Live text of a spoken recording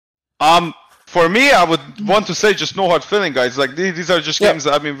For me, I would want to say just no hard feeling, guys. Like these are just games.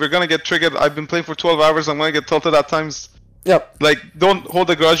 I mean, we're gonna get triggered. I've been playing for 12 hours. I'm gonna get tilted at times. Yep. Like, don't hold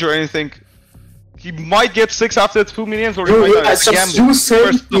a grudge or anything. He might get 6 after 2 minions, or he might not. You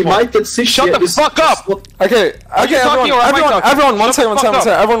said he might get 6. Shut the fuck up! Okay, everyone, one second.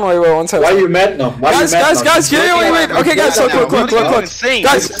 Everyone, wait, one second. Why are you mad now? Guys, wait. Okay, guys, look. Guys,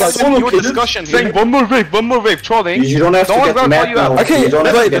 Saying one more wave, trolling. You don't have to get mad now. Okay,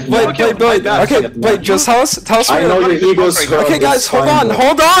 Blade. Okay, Blade, just tell us what I know your ego's hurt. Okay, guys, hold on.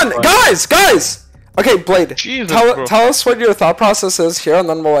 Guys! Okay, Blade, tell us what your thought process is here, and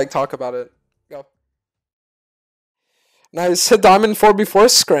then we'll, like, talk about it. Go. Nice, hit diamond 4 before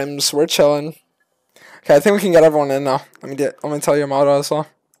scrims. We're chilling. Okay, I think we can get everyone in now. Let me tell Yamato as well.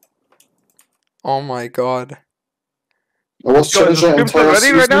 Oh my god. I was changing entire ready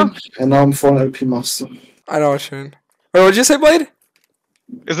season, right now? and now I'm for an LP master. I know what you mean. Wait, what'd you say, Blade?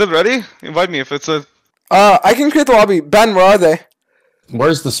 Is it ready? Invite me if it's a... I can create the lobby. Ben, where are they?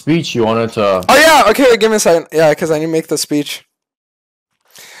 Where's the speech you wanted to... Oh yeah, okay, give me a second. Yeah, because I need to make the speech.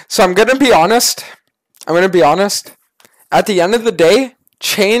 So I'm gonna be honest. At the end of the day,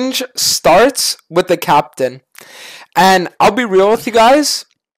 change starts with the captain. And I'll be real with you guys.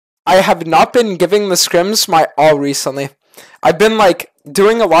 I have not been giving the scrims my all recently. I've been, like,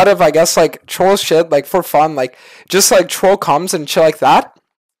 doing a lot of, I guess, like, troll shit, like, for fun. Like, just, like, troll comms and shit like that.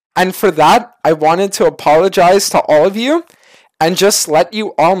 And for that, I wanted to apologize to all of you. And just let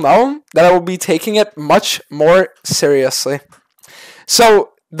you all know that I will be taking it much more seriously.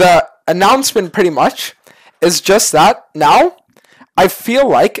 So, the announcement pretty much is just that. Now, I feel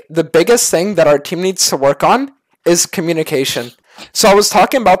like the biggest thing that our team needs to work on is communication. So I was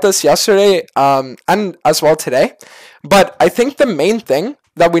talking about this yesterday and as well today. But I think the main thing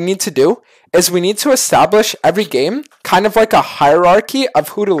that we need to do is we need to establish every game kind of like a hierarchy of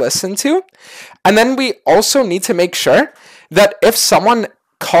who to listen to. And then we also need to make sure that if someone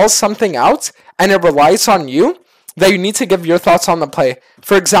calls something out and it relies on you, that you need to give your thoughts on the play.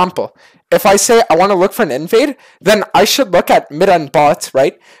 For example, if I say I want to look for an invade, then I should look at mid and bot,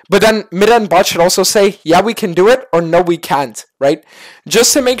 right? But then mid and bot should also say, yeah, we can do it, or no, we can't, right?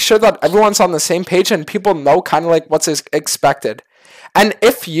 Just to make sure that everyone's on the same page and people know kind of like what's expected. And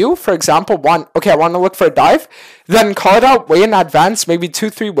if you, for example, I want to look for a dive, then call it out way in advance, maybe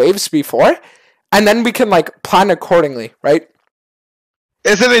 2-3 waves before, and then we can, like, plan accordingly, right?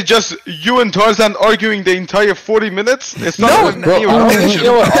 Isn't it just you and Tarzaned arguing the entire 40 minutes? It's not you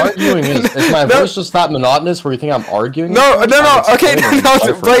know what arguing is? Is my voice just that monotonous where you think I'm arguing? No. Okay,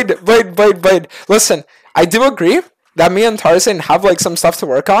 Blade. Listen, I do agree that me and Tarzaned have, like, some stuff to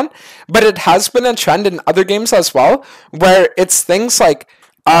work on, but it has been a trend in other games as well, where it's things like,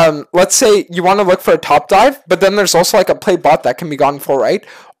 let's say you want to look for a top dive, but then there's also, like, a play bot that can be gone for, right?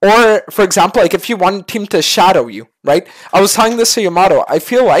 Or, for example, like, if you want a team to shadow you, right? I was telling this to Yamato. I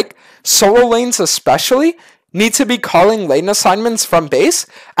feel like solo lanes especially need to be calling lane assignments from base.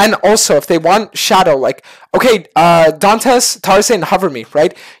 And also, if they want shadow, like, okay, Dantes, Tarzaned, hover me,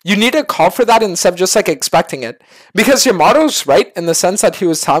 right? You need to call for that instead of just, like, expecting it. Because Yamato's right in the sense that he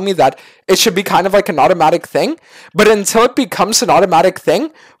was telling me that it should be kind of like an automatic thing. But until it becomes an automatic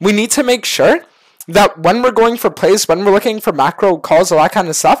thing, we need to make sure that when we're going for plays, when we're looking for macro calls, all that kind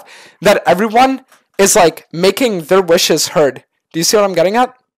of stuff, that everyone is, like, making their wishes heard. Do you see what I'm getting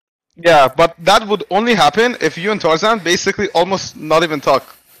at? Yeah, but that would only happen if you and Tarzaned basically almost not even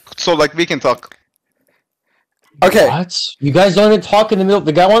talk. So, like, we can talk. Okay. What? You guys don't even talk in the middle.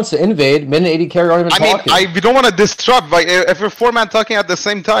 The guy wants to invade. Mid and 80 carry aren't even talking. We don't want to disrupt. Like, if we're 4-man talking at the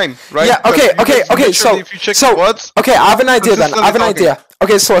same time, right? Yeah. Okay. So okay, I have an idea then. I have an idea.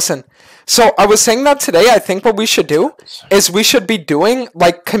 Okay, so listen. So I was saying that today, I think what we should do is we should be doing,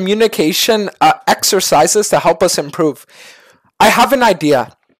 like, communication exercises to help us improve. I have an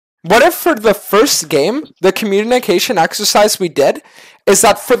idea. What if for the first game, the communication exercise we did is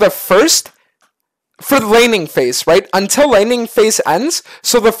that for the laning phase, right? Until laning phase ends,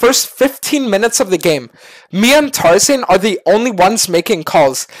 so the first 15 minutes of the game, me and Tarzaned are the only ones making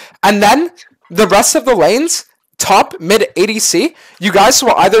calls. And then the rest of the lanes, top, mid, ADC, you guys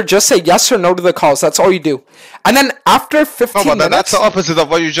will either just say yes or no to the calls. That's all you do. And then after 15 minutes... that's the opposite of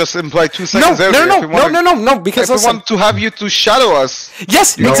what you just implied 2 seconds earlier. No, because if we want to have you to shadow us...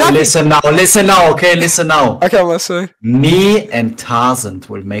 Yes, exactly. Listen now, okay, listen now. Okay, I'm listening. Me and Tarzaned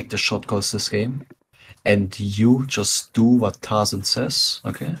will make the shot calls this game. And you just do what Tarzaned says,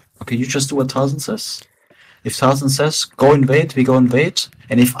 okay? Okay, you just do what Tarzaned says. If Tarzaned says, go invade, we go invade.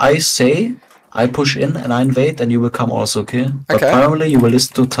 And if I say, I push in and I invade, and you will come also, okay? But Okay. primarily you will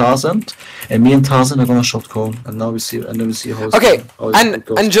listen to Tarzaned, and me and Tarzan are gonna shot call, and now we see, and then we see how. Okay,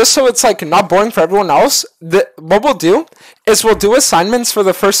 and just so it's like not boring for everyone else, what we'll do is we'll do assignments for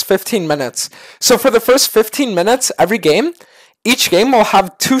the first 15 minutes. So for the first 15 minutes every game, each game will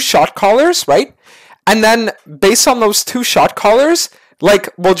have 2 shot callers, right? And then based on those 2 shot callers, like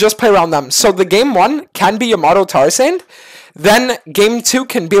we'll just play around them. So the game 1 can be Yamato Tarzaned, then game 2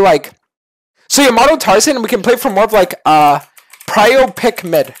 can be like, so Yamato Tarzaned we can play for more of like prio pick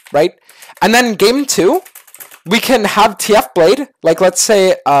mid, right? And then game 2 we can have TFBlade, like let's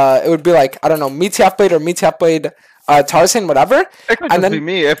say it would be like, I don't know, me TFBlade or me TFBlade Tarzaned, whatever. It could And just be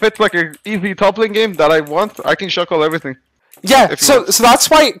me. If it's like an easy top lane game that I want, I can shot call everything. Yeah, so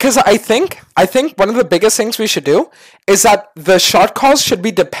that's why, because I think one of the biggest things we should do is that the shot calls should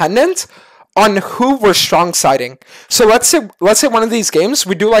be dependent on who we're strong siding. So let's say one of these games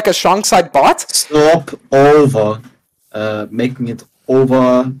we do like a strong side bot. Stop over making it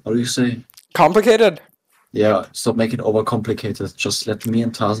over. What do you say? Complicated. Yeah, stop making it over complicated. Just let me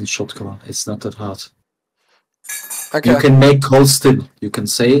and Tarzan shot call. It's not that hard. Okay. You can make calls still. You can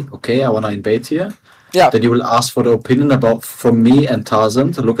say, okay, I wanna invade here. Yeah. Then you will ask for the opinion from me and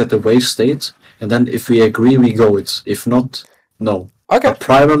Tarzan to look at the wave state, and then if we agree, we go it. If not, no. Okay. But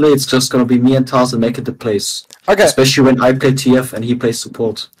primarily, it's just gonna be me and Tarzan making the plays. Okay. Especially when I play TF and he plays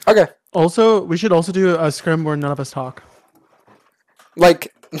support. Okay. Also, we should also do a scrim where none of us talk.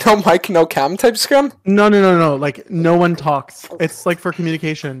 Like no mic, no cam type scrim. No. Like no one talks. It's like for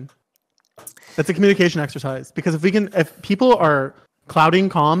communication. It's a communication exercise because if people are clouding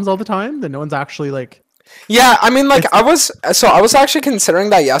comms all the time, then no one's actually like. Yeah, I mean, like I was actually considering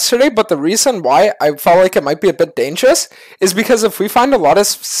that yesterday, but the reason why I felt like it might be a bit dangerous is because if we find a lot of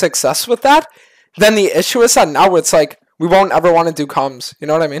success with that, then the issue is that now it's like we won't ever want to do comms. You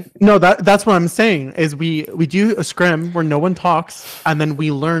know what I mean? No, that's what I'm saying is we do a scrim where no one talks, and then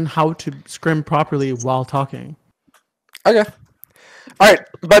we learn how to scrim properly while talking. Okay. All right,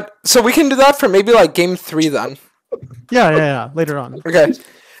 but so we can do that for maybe like game 3 then. Yeah. Later on. Okay.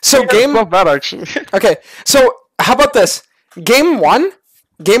 So game. Not bad actually. Okay. So how about this? Game one,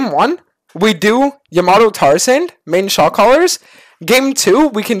 we do Yamato Tarzaned main shot callers. Game 2,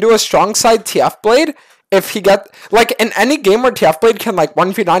 we can do a strong side TFBlade. If he get like in any game where TFBlade can like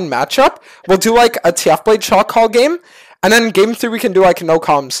 1v9 matchup, we'll do like a TFBlade shot call game, and then game 3 we can do like no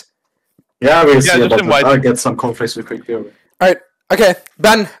comms. Yeah, we'll see about invite that. I'll get some conflicts with quick here. All right. Okay,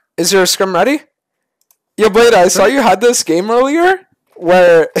 Ben, is your scrim ready? Yo, Blade, I saw you had this game earlier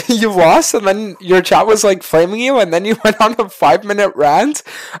where you lost and then your chat was like flaming you and then you went on a 5-minute rant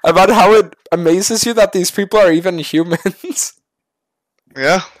about how it amazes you that these people are even humans.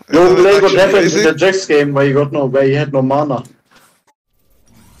 Yeah. No, Blade, what happened Is in the Jax game where you had no mana?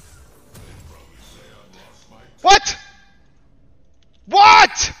 What?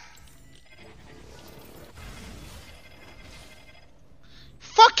 What?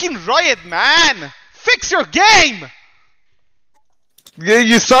 Fucking Riot, man! Fix your game! Yeah,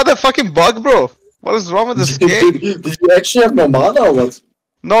 you saw the fucking bug, bro. What is wrong with this game? Did you actually have no mana or what?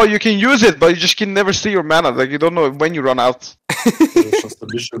 No, you can use it, but you just can never see your mana. Like, you don't know when you run out. It's just a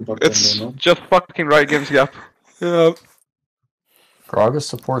visual bug. It's just fucking Riot Games gap. Yeah. Gragas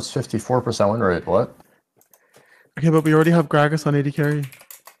supports 54% win rate. What? Okay, but we already have Gragas on AD carry.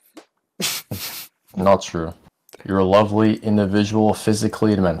 Not true. You're a lovely individual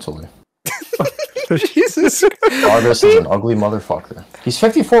physically and mentally. Jesus. Gragas is an ugly motherfucker. He's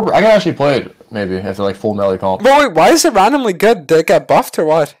 54. I can actually play it, maybe, if they're like full melee comp. But wait, why is it randomly good? Did it get buffed or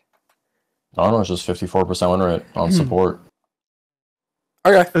what? I don't know, it's just 54% win rate on support.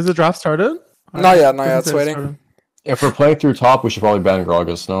 Okay. Is the draft started? Not yet, it's Doesn't say waiting. started. If we're playing through top, we should probably ban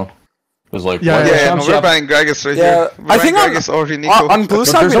Gragas, no? Because like, Yeah, what- Yeah, no, chance we're you have- banning Gragas right Yeah, here. We're I think banning on- Gragas or Nico. on blue But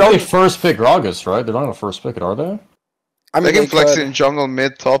side there's we only don't. first pick Gragas, right? They're not gonna first pick it, are they? I They mean, can they flex could. in jungle,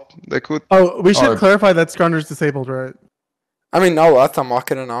 mid, top. They could. Oh, we should Alright. clarify that Skarner's disabled, right? I mean, no, let them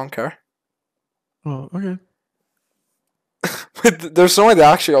walk in and I don't care. Oh, okay. But there's no way they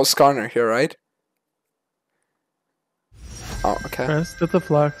actually go Skarner here, right? Oh, okay. Chris, that's a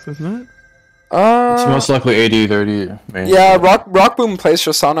flex, isn't it? It's most likely 80, 30. Main. Yeah, Rock Boom plays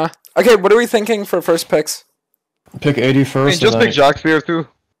Shoshana. Okay, what are we thinking for first picks? Pick 80 I mean, first. just and pick Jax here too.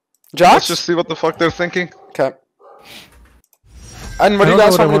 Jax? Let's just see what the fuck they're thinking. Okay. And what do you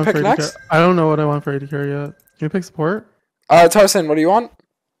guys want me to pick next? I don't know what I want for AD carry yet. Can you pick support? Tarzan, what do you want?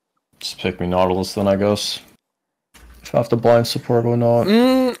 Just pick me Nautilus then, I guess. If I have to blind support or not.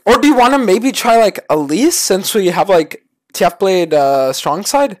 Or do you want to maybe try like Elise since we have like TFBlade strong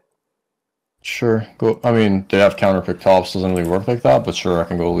side? Sure. Go. I mean, they have counter pick tops, doesn't really work like that, but sure, I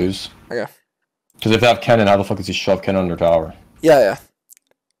can go Elise. Okay. Because if they have cannon, how the fuck does he shove cannon under tower? Yeah.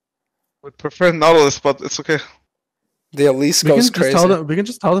 We prefer Nautilus, but it's okay. The Elise We can goes just crazy. tell them. We can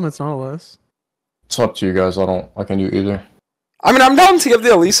just tell them it's Nautilus. It's up to you guys. I can do either. I mean, I'm down to give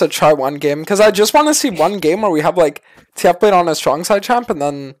the Elise a try one game, because I just want to see one game where we have, like, TFBlade on a strong side champ, and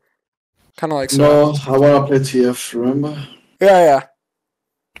then kind of like... No, I wanna play TF, remember? Yeah.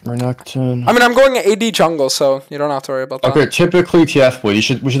 Renekton. I mean, I'm going AD jungle, so you don't have to worry about that. Okay, typically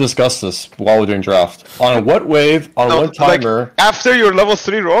TFBlade. We should discuss this while we're doing draft. On what wave, on what timer... Like, after your level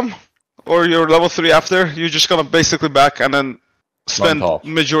 3 roam, or your level 3 after, you're just gonna basically back and then spend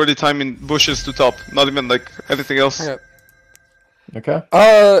majority time in bushes to top. Not even, like, anything else. Okay.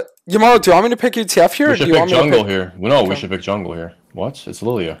 Yamato, do you want me to pick you TF here? We Or should do you pick want me jungle to pick... here. No, we should pick jungle here. What? It's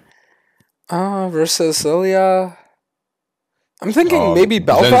Lilia. Versus Lilia... I'm thinking maybe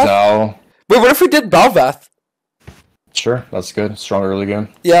bel'veth. Zhao. Wait, what if we did bel'veth? Sure, that's good. Strong early game.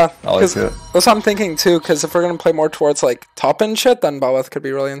 Yeah, I like it. That's what I'm thinking too, because if we're going to play more towards like top end shit, then bel'veth could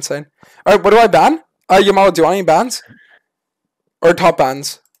be really insane. Alright, what do I ban? Yamato, do you want any bans? Or top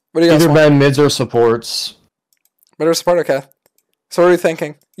bans? What do you guys Either want? ban mids or supports. Mid or support? Okay. So what are you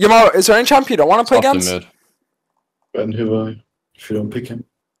thinking? Yamato, is there any champ you don't want to play against? Mid. Ben Huey, if you don't pick him.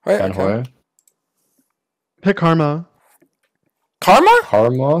 Right, Ban Hui. Pick Karma.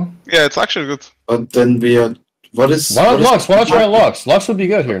 Karma? Yeah, it's actually good. But then we are... Why not Lux? Why not try Lux? Lux would be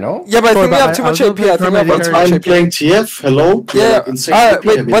good here, no? Yeah, but I think we have too much AP. I think we have way too much I'm AP. playing TF, hello? Yeah.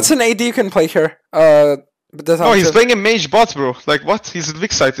 Wait, what's an AD you can play here? No, he's playing a mage bot, bro. Like, what? He's at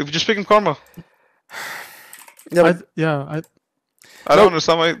Vic side. If you just pick him Karma. Yeah, I don't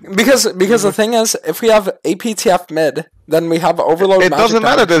understand why. Because the thing is, if we have APTF mid, then we have overload. It doesn't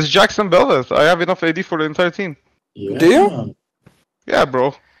matter. damage. There's Jackson bel'veth. I have enough AD for the entire team. Yeah. Do you? Yeah,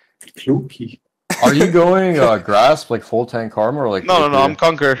 bro. Cluky. Are you going grasp like full tank Karma or like? No. I'm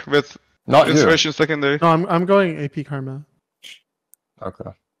Conquer with not Inspiration secondary. No, I'm going AP Karma. Okay.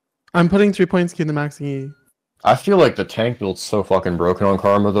 I'm putting 3 points key in the maxing E. I feel like the tank build's so fucking broken on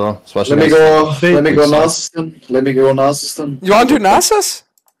Karma though, especially. Let me go Nasus then. You want to do Nasus?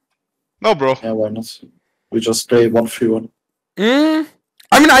 No, bro. Yeah, why not? We just play 1-3-1.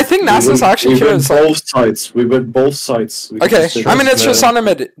 I mean, I think Nasus actually we win is both sides. We win both sides. Okay, I mean, it's just on a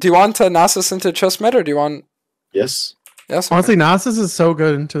mid. Do you want Nasus into just mid, or do you want... Yes. Yes? Honestly, Nasus is so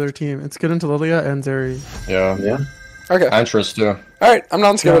good into their team. It's good into Lilia and Zeri. Yeah. Yeah. Okay. Antris too. Alright, I'm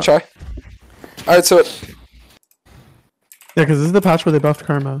down to give it a try. Alright, so... Yeah, because this is the patch where they buffed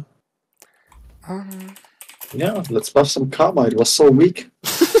Karma. Yeah, let's buff some Karma. It was so weak.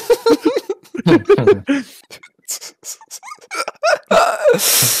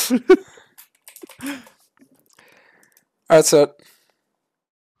 Alright, so...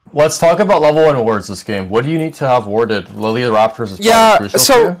 Let's talk about level 1 wards this game. What do you need to have warded? Lilia Raptors is Yeah, crucial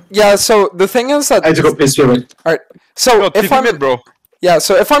for you? so the thing is that... I had to go piss you. Alright, so if I'm... mid, bro. Yeah,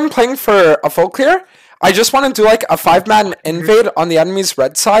 so if I'm playing for a full clear, I just want to do like a 5-man invade on the enemy's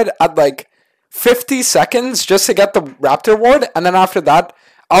red side at like 50 seconds just to get the Raptor ward, and then after that,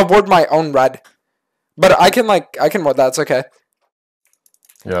 I'll ward my own red. But I can ward that, it's okay.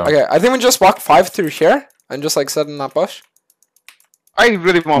 Yeah. Okay, I think we just walk 5 through here and just like sit in that bush. I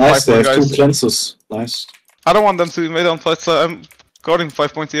really want Nice, 5 they point have guys. 2 cleanses. Nice. I don't want them to invade on fight, so I'm guarding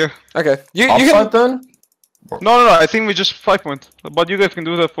 5 point here. Okay, you Offside can... then? No, I think we just 5 point. But you guys can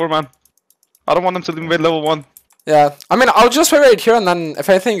do that 4-man. I don't want them to invade level 1. Yeah, I mean, I'll just wait right here, and then if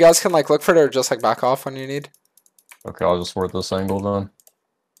anything, you guys can like look for it or just like back off when you need. Okay, I'll just ward this angle then.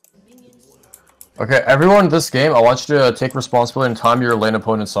 Okay, everyone this game, I want you to take responsibility and time your lane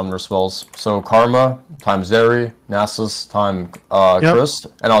opponent summoner spells. So Karma, time Zeri, Nasus, time Chris,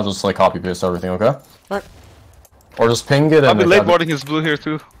 and I'll just like copy paste everything, okay? Alright. Or just ping it I'll and... be late boarding his blue here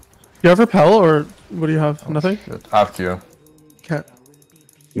too. You have Repel, or what do you have? Nothing? Shit. I have Q. Okay.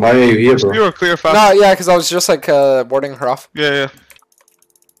 Why are you here, bro? You were clear fast. No, yeah, because I was just like warding her off. Yeah.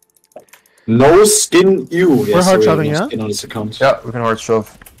 No skin you. We're hard shoving, no yeah? skin on this account. Yeah, we can hard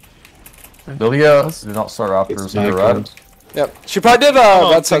shove. Lilia did not start Raptors It's in the my red. account. Yep, she probably did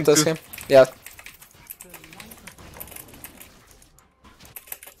red set this game. Yeah.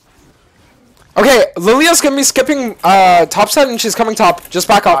 Okay, Lilia's gonna be skipping top side and she's coming top. Just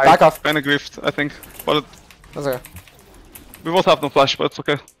back off, back off. Kinda griefed, I think. But That's okay. we both have no flash, but it's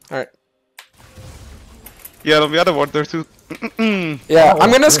okay. Alright. Yeah, we had a ward there too. Yeah,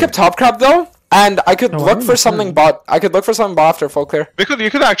 I'm gonna skip top crab though, and I could No, look I'm for something bot. I could look for something bot after full clear. You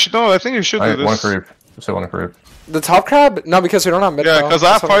could actually, no, I think you should do One this. creep. Just say one creep. The top crab? No, because we don't have mid. Yeah, pro. because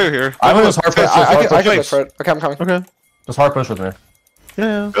I have That's what- fire here. I'm just hard push. I can Flames. look for it. Okay, I'm coming. Okay. Just hard push with me.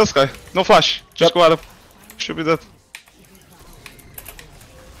 Yeah. This guy, no flash. Just go at him. Should be dead.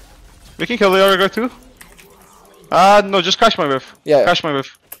 We can kill the other guy too. No, just crash my wave. Yeah. Crash my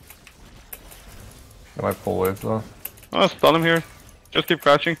wave. I might pull wave though. Oh, stun him here. Just keep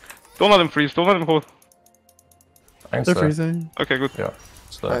crashing. Don't let him freeze. Don't let him hold. I can They're stay. freezing. Okay, good. Yeah.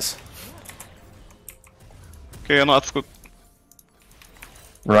 Stay. Nice. Okay, yeah, no, that's good.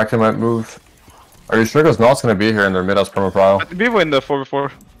 Renekton might move. Are you sure? Because Not's gonna be here in their mid as perma prio. We win the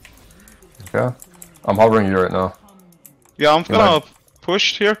 4v4. Okay. I'm hovering you right now. Yeah, I'm gonna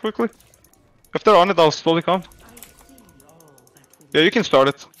push here quickly. If they're on it, I'll slowly come. Yeah, you can start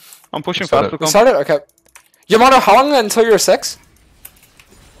it. I'm pushing Start fast it. to come. Start it? Okay. Yamato, how long until you're 6?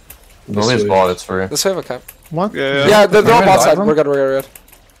 Lily's bot, it's free. This wave, okay. What? Yeah, Yeah, they're Can on we bot dive side. him? We're good, we're good, we're good.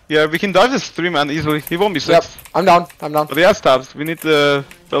 Yeah, we can dive this 3-man easily. He won't be 6. Yep, I'm down, I'm down. But he has stabs. We need the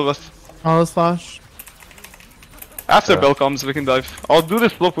bel'veth. All flash. After Yeah. bell comes, we can dive. I'll do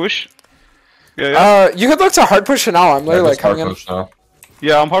this slow push. Yeah. You could look to hard push it now. I'm literally like coming in. Now.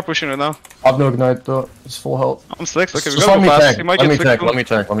 Yeah, I'm hard pushing right now. I have no ignite though. It's full health. I'm 6. Okay, we Just gotta let me go fast. tank. He might Let get me 6 tank. too. Let me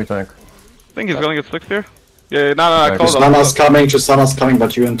tank. Let me tank. I think he's gonna get 6 here. Yeah, no, I Okay, called that. Tristana's coming, Tristana's coming,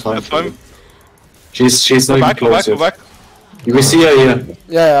 but you in time. That's fine. She's not Go even back, go back, close go yet. back. We see her here.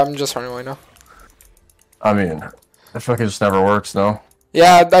 Yeah, I'm just running away now. I mean, I feel like it just never works, no?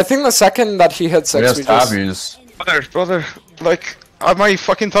 Yeah, I think the second that he hit 6, He has we just... tabbies. Brother, like, am I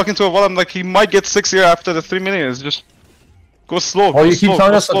fucking talking to a wall? I'm like, he might get 6 here after the 3 minutes. Just go slow. Well, go you keep slow,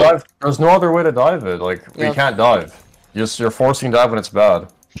 telling go us to slow. dive. There's no other way to dive it. Like, Yeah. we can't dive. You're forcing dive when it's bad.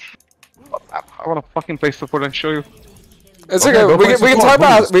 I wanna fucking play support and show you. It's Okay, okay, go we play can support, talk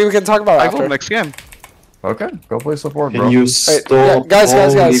about please. we can talk about it I after. will next game. Okay, go play support, bro. Can you yeah, stop? guys,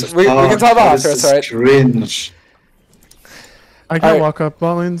 Holy we can talk about fuck, after, this it's alright. is cringe. I can't Alright. walk up.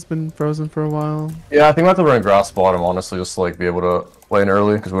 Bot lane's been frozen for a while. Yeah, I think we have to run grass bottom, honestly, just to like be able to lane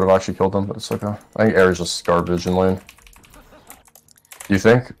early, because we would have actually killed them, but it's okay. I think air is just garbage in lane. Do you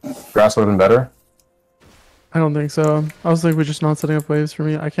think grass would have been better? I don't think so. I was like, we're just not setting up waves for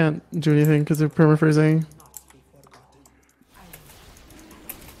me. I can't do anything because they're perma freezing.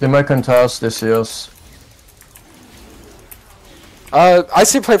 They might contest, they see us. I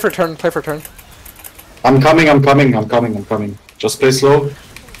see play for turn, play for turn. I'm coming. Just play slow.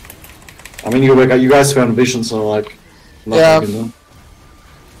 I mean, you guys were on vision, so like, nothing Yeah. you can do.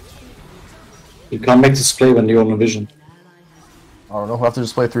 You can't make this play when you're on vision. I don't know, we'll have to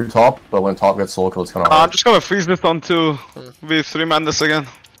just play through top, but when top gets solo kill, it's kind of I'm hard. just gonna freeze this on 2. We 3-man this again.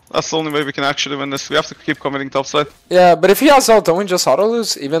 That's the only way we can actually win this. We have to keep committing topside. Yeah, but if he has ult, don't we just auto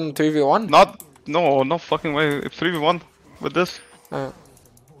lose, even 3v1? No fucking way. It's 3v1 with this.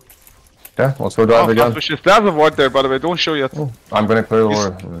 Okay, let's go dive again. There's a ward there, by the way. Don't show yet. I'm gonna clear the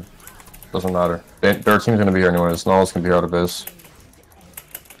ward. Doesn't matter. Their team's gonna be here anyways. No one's gonna be out of base.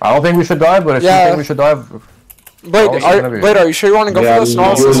 I don't think we should dive, but if you Yeah. think we should dive, Blade, Oh, it's gonna be- are you sure you want to go Yeah, for this? No,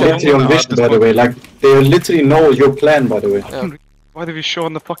 you're it's the literally on vision, by the way. Like, they literally know your plan, by the way. Why did we show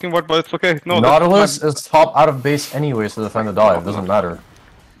on the fucking ward? But it's okay. No, Nautilus is top out of base anyways to defend the dive. Doesn't matter.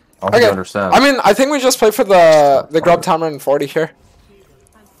 I don't think you understand. I mean, I think we just play for the grub timer in 40 here.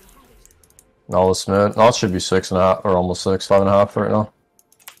 Nautilus mid. Nautilus should be 6.5 or almost 6, 5.5 right now.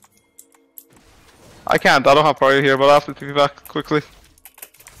 I can't. I don't have priority here, but I have to TP back quickly.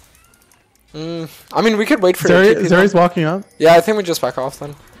 I mean, we could wait for your TP though. Zeri's walking up. Yeah, I think we just back off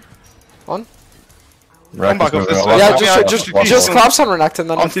then. On? Come back off this Yeah, Yeah, just collapse on Renekton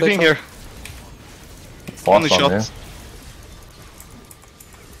then. I'm if they TPing try. here. Only shots.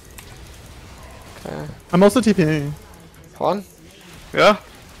 Okay. I'm also TPing. Hold on. Yeah.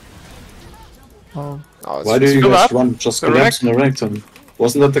 Oh. Oh, it's Why do just- you Go guys back. run? Just The collapse Renekton.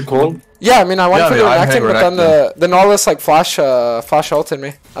 Wasn't that the call? Yeah, I mean, I went Yeah, for I the mean, I hang Renekton, but then Renekton. the Nautilus like flash ulted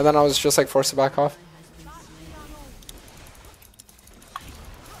me, and then I was just like forced to back off.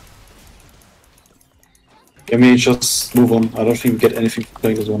 Can we just move on? I don't think we get anything from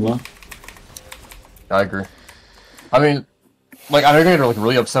playing this one now. I agree. I mean, like, I know you're gonna get like,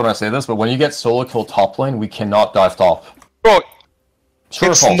 really upset when I say this, but when you get solo kill top lane, we cannot dive top. Bro, True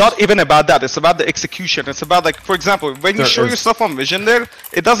or it's false? not even about that. It's about the execution. It's about, like, for example, when you There show is- yourself on vision there,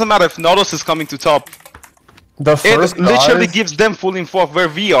 it doesn't matter if Nautilus is coming to top. The It first literally dive, gives them full info of where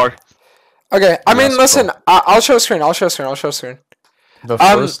we are. Okay, I mean, Yes, listen, I'll show a screen. I'll show a screen. the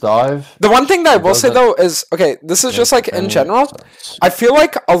first dive. The one thing that I will say doesn't- though is, okay, this is just like in make general. sense. I feel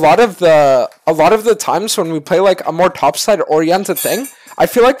like a lot of the times when we play like a more topside oriented thing, I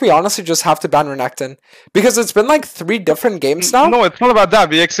feel like we honestly just have to ban Renekton because it's been like 3 different games now. No, it's not about that.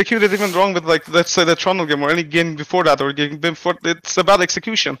 We executed even wrong with, like, let's say the Toronto game or any game before that or game before. It's about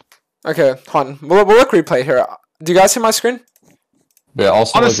execution. Okay, hold on. We'll look replay here. Do you guys see my screen? Yeah,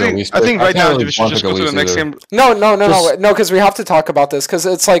 also honestly, like, I think right now really we should just go to the next game. No, because we have to talk about this because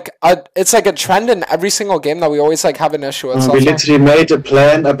it's like a trend in every single game that we always like have an issue with. We literally made a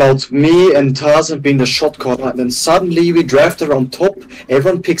plan about me and Tarzan being the shot caller, and then suddenly we draft around top.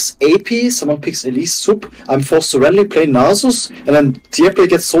 Everyone picks AP, someone picks Elise Sup. I'm forced to randomly play Nasus, and then TFBlade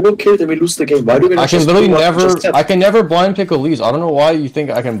gets solo killed, and we lose the game. Why do we? I can never blind pick Elise. I don't know why you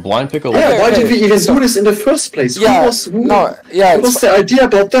think I can blind pick Elise. Yeah, why did we even do this in the first place? Yeah, what was the idea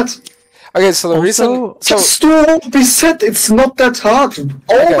about that? Okay, so the reason... Just do what we said, it's not that hard.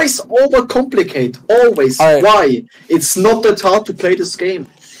 Always overcomplicate, always. Right. Why? It's not that hard to play this game.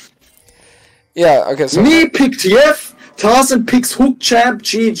 Yeah, okay, so... Me picked TF, Tarzan picks Hook Champ,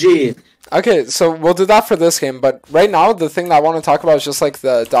 GG. Okay, so we'll do that for this game, but right now, the thing that I want to talk about is just, like,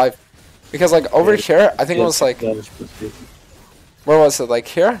 the dive. Because, like, over here, I think it was, like... Where was it? Like,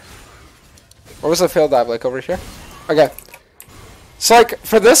 here? Where was the failed dive? Like, over here? Okay. So, like,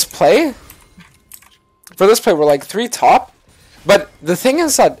 for this play, we're, like, 3 top. But the thing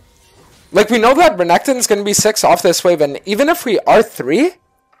is that, like, we know that Renekton's going to be 6 off this wave. And even if we are 3,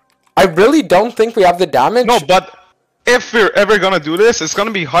 I really don't think we have the damage. No, but if we're ever going to do this, it's going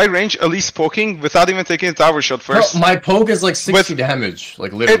to be high range, at least poking, without even taking a tower shot first. No, my poke is, like, 60 damage.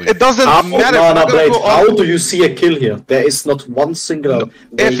 Like, literally. It doesn't matter. No, Blade, how do you see a kill here? There is not one single...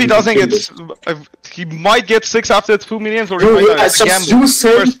 If he doesn't get... He might get 6 after 2 minions, or he no, might not. Just you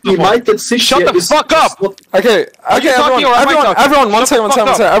said he might get 6. Shut the fuck up! Okay, everyone, one second.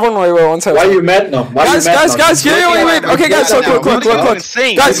 Everyone, wait, one second. Why are you mad now? Guys, wait. Okay, guys, look.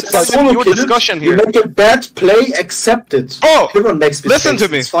 Guys, your discussion here. You make a bad play, accept it. Oh, everyone makes listen to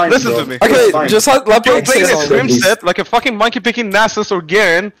me. Listen to me. Okay, just let Blade playing a Scrim set like a fucking monkey picking Nasus or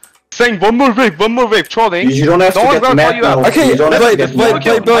Garen. Saying one more wave, trolling. You don't have to get mad now. Okay, Blade.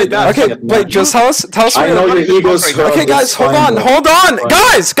 Okay, Blade, just tell us I know your ego's hurt. Okay, guys, hold on.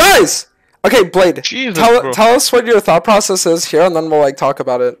 Guys! Okay, Blade, tell us what your thought process is here, and then we'll, like, talk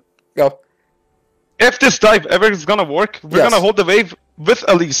about it. Go. If this dive ever is gonna work, we're gonna hold the wave with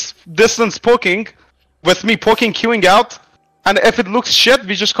Elise. Distance poking, with me poking, queuing out, and if it looks shit,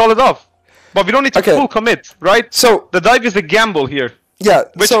 we just call it off. But we don't need to full commit, right? So the dive is a gamble here. Yeah,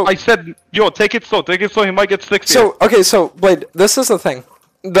 which I said, yo, take it slow, he might get 60. So, okay, so, Blade, this is the thing.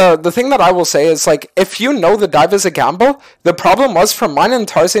 The thing that I will say is, like, if you know the dive is a gamble, the problem was, from mine and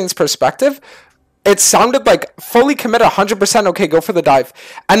Tarzan's perspective, it sounded like fully commit 100%, okay, go for the dive.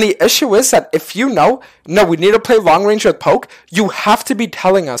 And the issue is that if you know, no, we need to play long range with poke, you have to be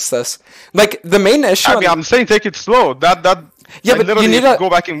telling us this. Like, the main issue... I mean, I'm saying take it slow. Yeah, but you need to go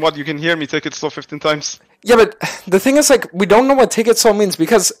back and you can hear me take it slow 15 times. Yeah, but the thing is, like, we don't know what take it slow means,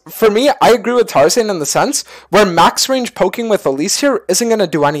 because for me, I agree with Tarzan in the sense where max range poking with Elise here isn't going to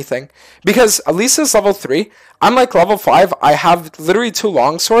do anything. Because Elise is level 3, I'm like level 5, I have literally 2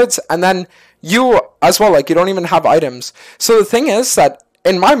 longswords, and then you as well, like, you don't even have items. So the thing is that,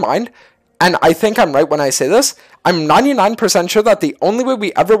 in my mind, and I think I'm right when I say this, I'm 99% sure that the only way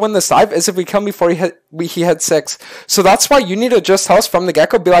we ever win this dive is if we kill him before he hit 6. So that's why you need to just tell us from the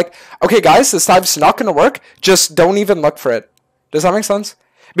get-go, be like, okay guys, this dive's not going to work, just don't even look for it. Does that make sense?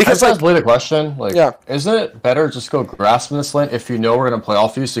 Because, like, a question, like, isn't it better just go grasp in this lane if you know we're going to play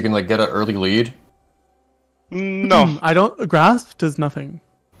off you so you can, like, get an early lead? No. I don't, grasp does nothing.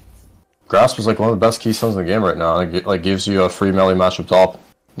 Grasp is, like, one of the best keystones in the game right now. It, like, gives you a free melee match up top.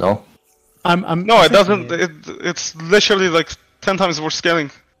 No? No, it doesn't. It's literally like 10 times more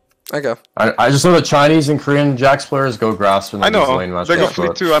scaling. Okay. I just know the Chinese and Korean Jax players go grasp in, like, these lane matches. They go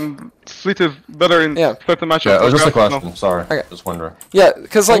fleet too. Fleet is better in certain matchups. Yeah, it was just a question. Sorry. Okay. Just wondering. Yeah,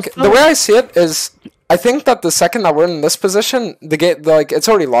 because, like, the way I see it is, I think that the second that we're in this position, like, it's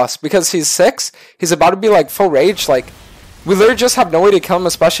already lost, because he's 6. He's about to be, like, full rage. Like, we literally just have no way to kill him,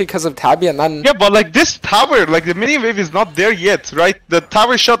 especially because of Tabby, and then... Yeah, but, like, this tower, like, the mini wave is not there yet, right? The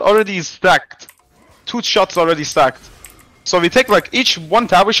tower shot already is stacked. 2 shots already stacked. So we take, like, each 1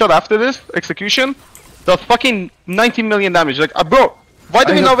 tower shot after this execution does fucking 19 million damage. Like, bro, why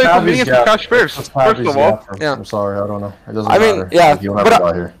do we not wait for minions to catch first? First of all. Yeah. I'm sorry, I don't know. It doesn't matter. Yeah, like, you don't have to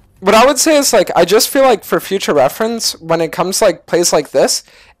die here. What I would say is, like, I just feel like for future reference, when it comes to, like, plays like this,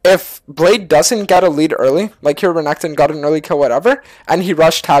 if Blade doesn't get a lead early, like here Renekton got an early kill, whatever, and he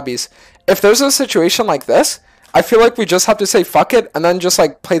rushed Tabbies, if there's a situation like this, I feel like we just have to say fuck it, and then just,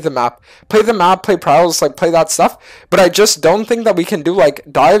 like, play the map. Play the map, play prowls, like, play that stuff, but I just don't think that we can do, like,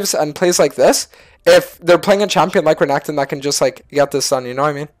 dives and plays like this if they're playing a champion like Renekton that can just, like, get this done, you know what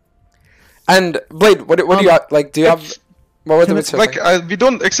I mean? And, Blade, what do you got, like, do you have... What would like, we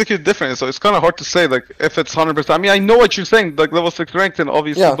don't execute differently, so it's kind of hard to say, like, if it's 100%. I mean, I know what you're saying, like, level 6 ranked and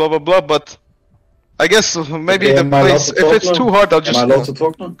obviously blah blah blah, but I guess maybe Okay, the am I allowed place. to If talk it's now? too hard, I'll Am I allowed to just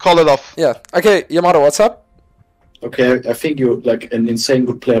talk now? call it off. Yeah. Okay, Yamato, what's up? Okay, I think you're like an insane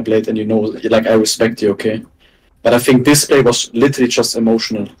good player, Blade, and you know, like I respect you, okay? But I think this play was literally just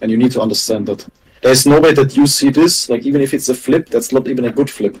emotional, and you need to understand that. There's no way that you see this, like even if it's a flip, that's not even a good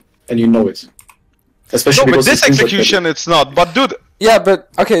flip, and you know it. Especially No, but because this it seems like execution, it's not. But dude, Yeah, but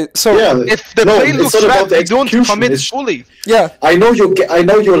okay, so Yeah, if the no, play it's looks not about bad, the they don't execution, commit it's- fully. yeah, I know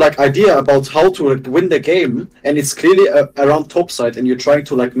your like idea about how to like, win the game, and it's clearly around topside, and you're trying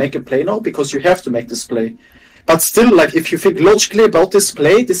to like make a play now because you have to make this play. But still, like if you think logically about this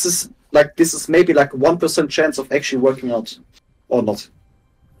play, this is maybe like 1% chance of actually working out, or not.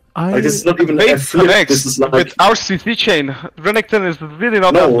 Like this is not even a Blade flip. connects This is like with our CC chain. Renekton is really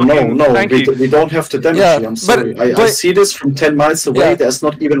not no, that fucking tanky. we don't have to damage Yeah, you. I'm but sorry. I Blade- see this from 10 miles away. Yeah. There's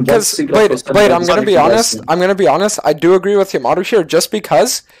not even one because single Blade, percent Blade, that I'm is gonna be sacrificed. honest. I'm gonna be honest. I do agree with Yamato here, just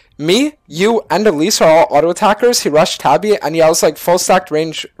because me, you, and Elise are all auto attackers. He rushed Tabby, and he has like full stacked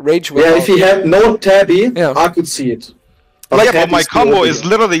rage. Yeah, if he had no tabby, Yeah. I could see it. Like, but Tabby's my combo still is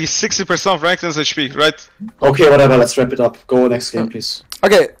literally 60% of Renekton's HP, right? okay, whatever. Let's wrap it up. Go next game, please.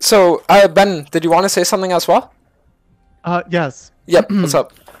 Okay, so Ben, did you want to say something as well? Yes. Yep. What's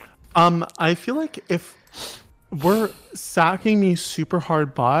up? I feel like if we're sacking me super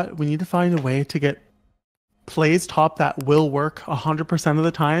hard bot, we need to find a way to get plays top that will work 100% of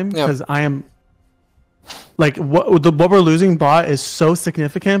the time. Yeah. Because I am like what we're losing bot is so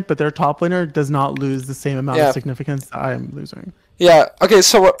significant, but their top laner does not lose the same amount Yeah. of significance that I am losing. Yeah, okay,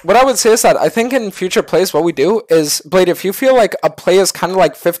 so what I would say is that I think in future plays, what we do is, Blade, if you feel like a play is kind of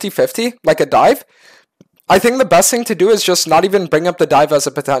like 50-50, like a dive, I think the best thing to do is just not even bring up the dive as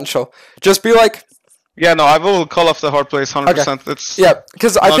a potential. Just be like, Yeah, no, I will call off the hard plays 100%. It's yeah,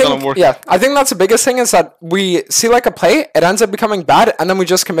 because I Not gonna think, work. yeah, I think that's the biggest thing is that we see like a play, it ends up becoming bad, and then we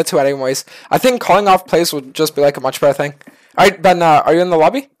just commit to it anyways. I think calling off plays would just be like a much better thing. Alright, Ben, are you in the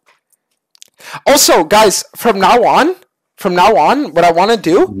lobby? Also, guys, from now on, what I want to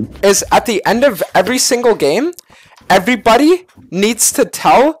do is at the end of every single game, everybody needs to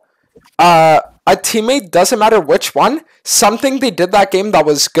tell a teammate, doesn't matter which one, something they did that game that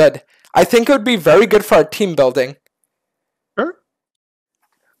was good. I think it would be very good for our team building. Sure.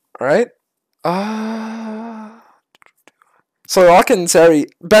 Alright. So Lock and Zeri.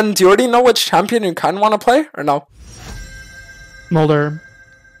 Ben, do you already know which champion you kind of want to play, or no? Mulder.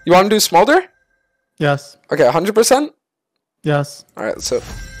 You want to do Smolder? Yes. Okay, 100%? Yes. Alright, so...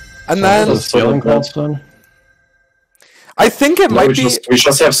 And then... That's so Scaling bad. cards then? I think it No, might we be...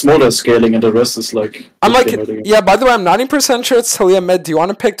 just have smaller scaling, and the rest is like. I'm like... game building. Yeah, by the way, I'm 90% sure it's Talia mid. Do you want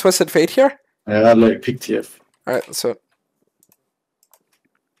to pick Twisted Fate here? Yeah, I like pick TF. Alright, so...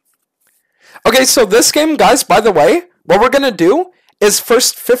 Okay, so this game, guys, by the way, what we're gonna do is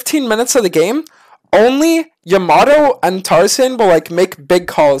first 15 minutes of the game, only Yamato and Tarzaned will like make big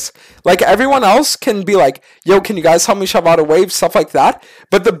calls. Like everyone else can be like, yo, can you guys help me shove out a wave, stuff like that.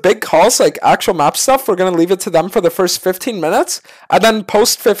 But the big calls, like actual map stuff, we're gonna leave it to them for the first 15 minutes. And then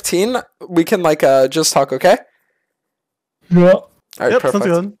post 15, we can like just talk, okay? Yeah. Alright, Yep, perfect. sounds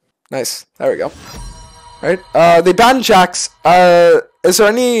good. Nice. There we go. Alright. They banned Jax. Is there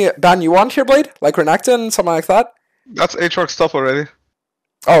any ban you want here, Blade? Like Renekton, something like that? That's Aatrox stuff already.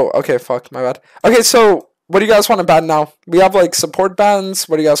 Oh, okay, fuck, my bad. Okay, so what do you guys want to ban now? We have like support bans.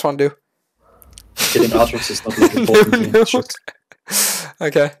 What do you guys want to do? Killing Aatrox is not like important. No. Shit.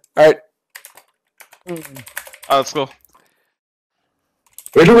 Okay, alright. Let's go.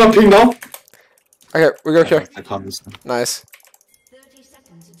 Wait, do one ping now? Okay, we go here. I can't listen. Nice.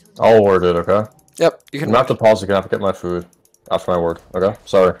 I'll word it, okay? Yep, you I'm can. gonna have to pause again. I have to get my food after my word, okay?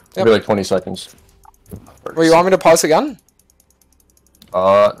 Sorry. It'll be like 20 seconds. Well, you want me to pause again?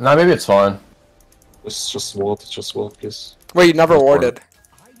 Nah, maybe it's fine. Just ward, please. Wait, you never warded.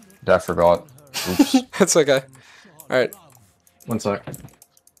 I forgot. Oops. It's okay. Alright. 1 sec.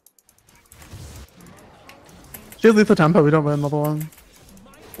 She has lethal tempo, we don't win level 1.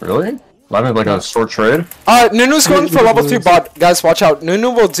 Really? Not even like a short trade? Nunu's going for level 3 bot. Guys, watch out.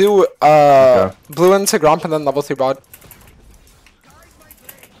 Nunu will do Okay. blue into Gromp and then level 3 bot.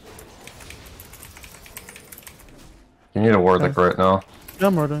 You need a word like right now. Yeah,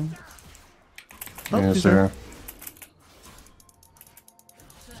 I'm warding. Oh, You need he's to- there.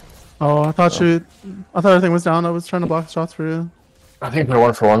 Oh, I thought everything was down. I was trying to block shots for you. I think they're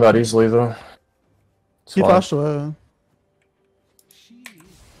 1-for-1 that easily though. It's He fine. flashed away.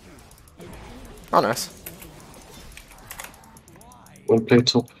 Oh, nice. One play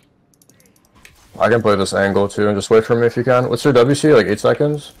top. I can play this angle too and just wait for me if you can. What's your WC? Like 8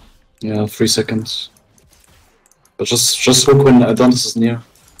 seconds? Yeah, 3 seconds. But just hook when Adonis is near.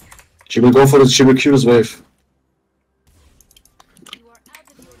 She will go for this. She will Q this wave.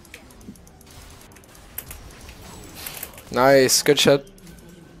 Nice, good shit.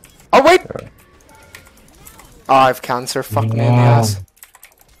 Oh wait! Oh, I have cancer. Fuck me in the ass.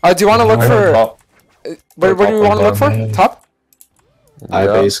 Do you want to look for? Where do you want to look for? Top? I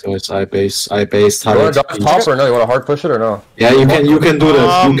base, guys. I base. I base. You want to top or no? You want to hard push it or no? Yeah, you can. You can do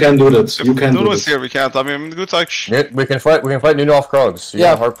that. You can do that. You can do Nuno's that. here. We can't. I mean, good touch. We can fight. We can fight Nuno off Krogs. You Yeah.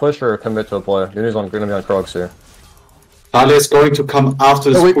 want hard push or commit to a play? Nuno's going to be on Krogs here. Talia is going to come after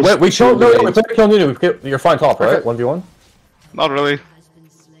this push. We killed. No, we played kill Nuno. You're fine top, right? 1v1. Not really.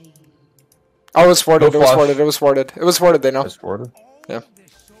 Oh, it was warded. No It was flash. warded. It was warded. It was warded. They know. It's forwarded. Yeah.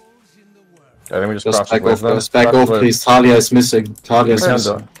 I think we just Just crashed back the wave off, then. guys. Back Crash off, the wave. please. Talia is missing. Talia is Yeah,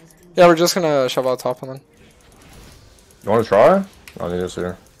 missing. done. Yeah, we're just gonna shove out top and then. You want to try? I need this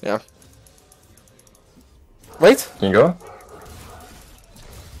here. Yeah. Wait. Can you go?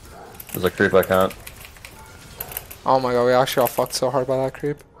 There's a creep I can't. Oh my god, we actually got fucked so hard by that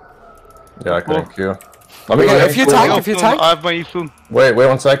creep. Yeah, I couldn't Q. Let me Okay, get if you tank, if you tank. I have my E soon. Wait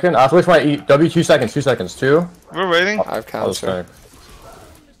 1 second. I have to wait for my E. W 2 seconds. 2 seconds. 2. We're waiting. I have I'll just cancer. tank.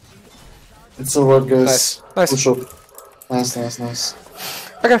 It's alright, guys. Nice. Nice. Push up. Nice, nice, nice.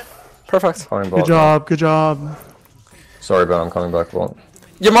 Okay. Perfect. Coming Good back. job. Good job. Sorry, Ben. I'm coming back. Well,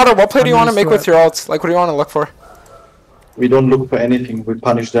 Yamato, what play do you I'm want to used make to with your ult? Like, what do you want to look for? We don't look for anything. We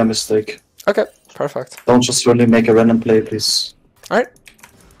punish their mistake. Okay. Perfect. Don't just really make a random play, please. Alright.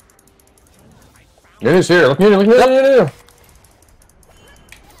 Nuno's here. Look, Nuno.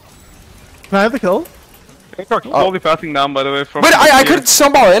 Can I have the kill? Aatrox slowly passing down, by the way. From Wait, I could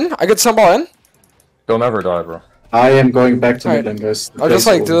snowball in. I could snowball in. Don't ever die, bro. I am going back to Alright. mid lane, guys. The I'll just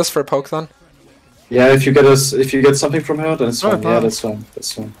play's like do over. this for poke then. Yeah, if you get something from her, then it's Oh, fine. Yeah, fine. that's fine.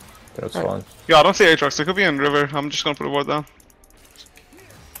 That's fine. That's Alright. fine. Yeah, I don't see Aatrox. It could be in river. I'm just gonna put a ward down.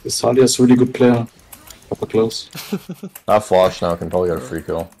 This Talia is a really good player. Proper close. I have flash now. I can probably get a free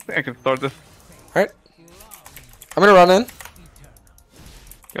kill. I think I can start this. Alright. I'm gonna run in.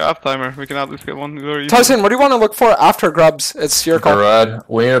 Yeah, I have timer. We can at least get one. Either you- Tarzaned, what do you want to look for after grubs? It's your The call. red.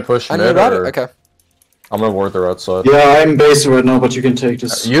 We need to push I mid. knew that. Or... Okay. I'm gonna ward the red side. Yeah, I'm basing right now, but you can take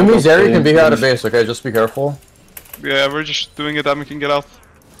this. Yumi, Zeri can be here at a base. Okay, just be careful. Yeah, we're just doing it, then we can get out.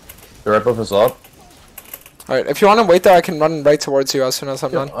 The red buff is up. Alright, if you want to wait there, I can run right towards you as soon as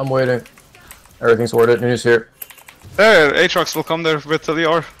I'm done. I'm waiting. Everything's warded. Nuno's here. There, Aatrox will come there with the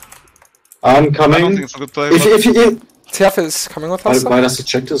R. I'm I don't coming. think it's a good play. If TF is coming with why, us. why does he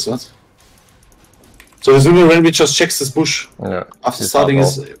check this? What? So assuming when we just checks this bush Yeah. after he's starting top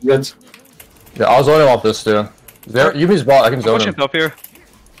is red. Yeah, I'll zone him off this too. There, Yumi's bot. I can zone Push him. it up here.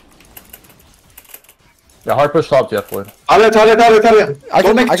 Yeah, hard push top, TFBlade. Talia! I Don't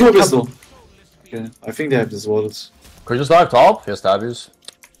can- make I two can of this come- though. Okay, I think they have this walled. Could we just dive top? He has stabbies.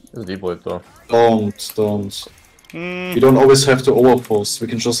 He has deep blade though. Don't. We don't always have to overforce. We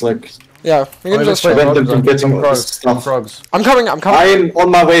can just like Yeah, we can just. prevent them from getting all this Some stuff. frogs. I'm coming. I'm I coming. am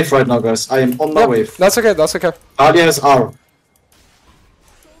on my wave right now, guys. I am on my Yep, wave. that's okay. That's okay. Talia has R.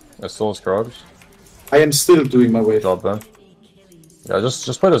 That's still his frogs. I am still doing my wave. Good job, Ben. Yeah,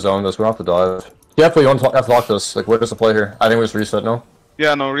 just play the zone this. We don't have to dive. TFBlade, you want to have to lock this. Like, where's the play here? I think we just reset now.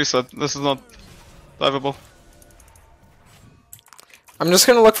 Yeah, no, reset. This is not diveable. I'm just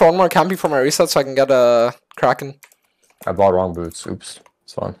gonna look for one more campy for my reset so I can get a Kraken. I bought wrong boots. Oops.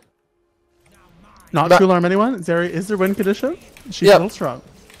 It's fine. Not But- to alarm anyone. Zeri, is there win condition? She's Yeah. a little strong.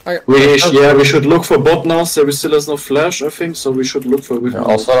 We should look for bot now. There still has no flash, I think, so we should look for with Yeah,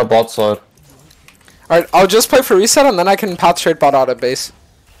 I'll set up bot side. Alright, I'll just play for reset and then I can path straight bot out at base.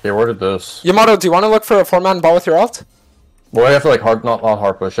 Okay, where did this? Yamato, do you want to look for a 4-man ball with your ult? Well, you have to like hard, not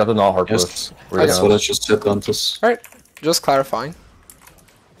hard push. You have to not hard push. Yes, Really that's nice. what I just said, Dantes. Alright, just clarifying.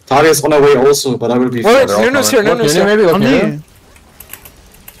 Talia is on her way also, but I will be Wait, fast. They're all Nuno's coming. here, Look, Nuno's Nuno, here. maybe look On Nuno. me.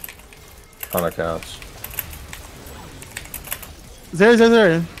 Kinda counts.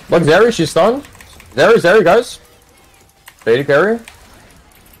 Zeri. Look, Zeri, she's stunned. Zeri, guys. Beta carry.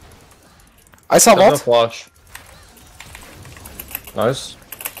 I saw There's no vault. flash. Nice.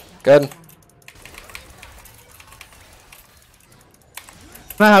 Good.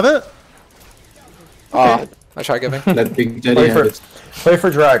 Can I have it? Ah, I try giving. Let Big Daddy Play have for, it. play for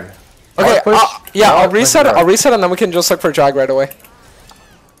drag. Okay, Hard push. yeah, I'll Hard push reset. drag. I'll reset, and then we can just look for drag right away.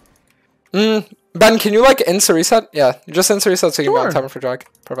 Ben, can you like insta reset? Yeah, just insta reset so you can be on Sure. timer for drag.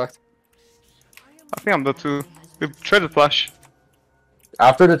 Perfect. I think I'm the two. We've traded flash.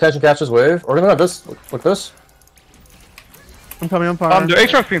 After detention catches wave, we're gonna have this. Look this. I'm coming on fire. The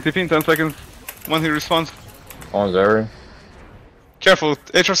Aatrox can TP in 10 seconds when he responds. On Zeri. Careful,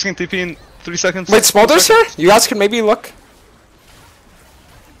 Aatrox can TP in 3 seconds. Wait, Smolder's 2 here? seconds. You guys can maybe look.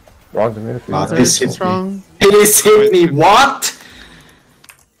 Wrong to me if you Ah, want. this hit me. strong. Please hit me. What?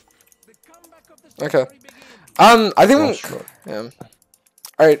 Okay. I think. Yeah.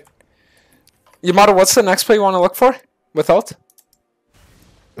 All right. Yamato, what's the next play you want to look for with ult?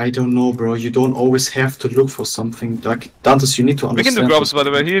 I don't know, bro. You don't always have to look for something. Like Dantes, you need to We understand. can do grubs, by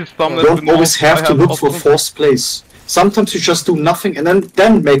the way. He's You dominant. don't always have to look for forced plays. Sometimes you just do nothing and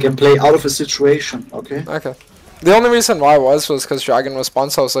then make a play out of a situation. Okay. Okay. The only reason why I was because Dragon was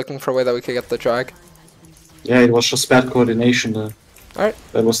spawned, so I was looking for a way that we could get the drag. Yeah, it was just bad coordination there. Alright.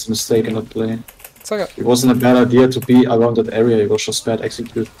 That was the mistake in that play. It's okay. It wasn't a bad idea to be around that area. It was just bad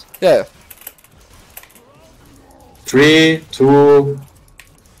executed. Yeah. 3, 2.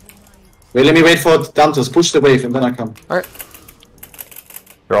 Wait, let me wait for Dantes. Push the wave and then I come. Alright.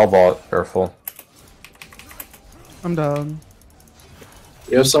 You're all bot. Careful. I'm down.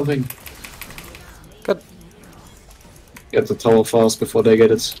 You have something? Good. Get the tower fast before they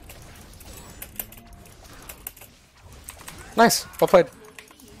get it. Nice. Well played.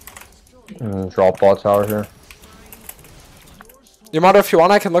 Drop bot tower here. Yamato, if you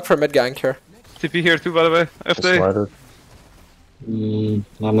want, I can look for mid gank here. TP here too, by the way. If Just they. slider. I'm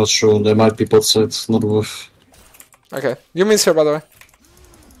not sure. There might be bot sides. Not worth. Okay. Yumi's here, by the way.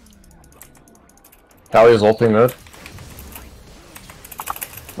 Talia's ulting mid.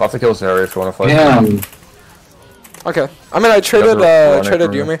 We'll have to kill Zeri if you want to fight. Yeah. Okay. I mean, I traded running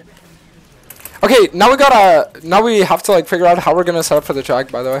traded for me. Yumi. Okay, now we have to like figure out how we're gonna set up for the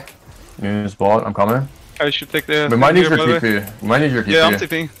drag. By the way. Use bot. I'm coming. I should take the. We might need here, your by the way. TP. We might need your TP. Yeah, I'm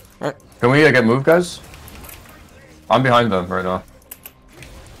TPing. Can we get moved, guys? I'm behind them right now.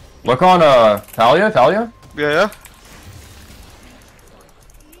 Look on Talia. Yeah, yeah.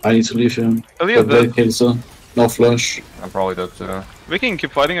 I need to leave him. Talia's But they dead. kills her. No flash. I'm probably dead too. We can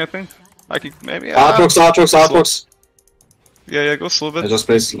keep fighting, I think. I can maybe. Artworks. Yeah, yeah, go slow a I bit. just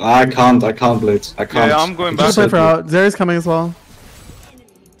placed. I can't Blade. I can't. Yeah, I'm going Just back. play for out. Zeri's coming as well.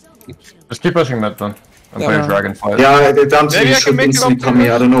 Just keep pushing mid then. I'm Yeah. playing Dragon fight. Yeah, they Dante Maybe I should can make it instantly up to come here.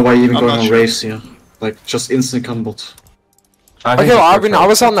 this. I don't know why you even I'm going not on sure. raves here. Like, just instantly come bot. Okay, well, I mean, I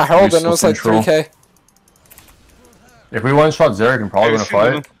was on the Herald and it was like control. 3k. If we one shot Zeri, we can probably Maybe win a see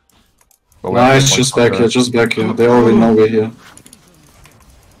them. fight. But we have Nice, to just one back shot here, Zeri. just back here. They already know we're here.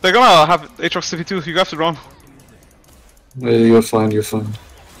 They're gonna have Aatrox TP too. You have to run. You're fine, you're fine.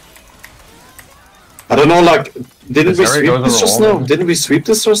 I don't know, like, didn't we Zeri sweep goes this over just all now? of them. Didn't we sweep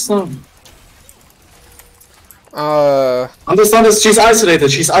this just now? Understand this, she's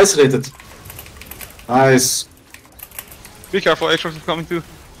isolated. Nice. Be careful, Aatrox is coming too.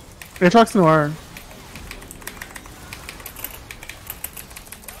 Aatrox Noir.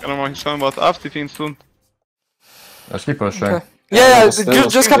 I don't know, he's coming, but I have TPing soon. Let's keep pushing. Okay. Yeah, that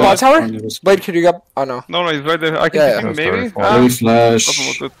was just come good. bot tower. It was Blade, could you get? Oh no. No, he's right there. I can Yeah, TP yeah. him, maybe? That's Very Doesn't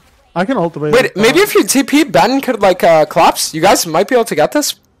flash. look good. I can ult the wave. Wait, maybe if you TP Ben could like collapse. You guys might be able to get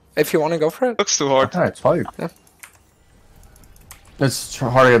this if you want to go for it. Looks too hard. Alright, it's fight. Yeah. It's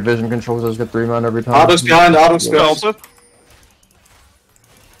hard to get vision controls. Just get 3 man every time. Artworks behind, Artworks Can I ult behind. it?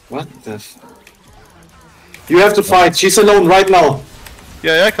 What the f... You have to fight, she's alone right now.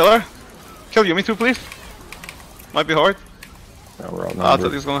 Yeah, yeah, kill her. Kill Yumi too, please. Might be hard. Yeah, we're I thought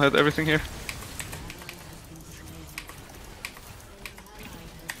outnumbered. he's gonna hit everything here.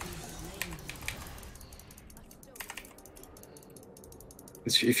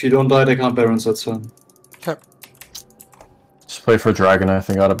 If you don't die, they can't Barons, that's fine. Okay. Just play for Dragon, I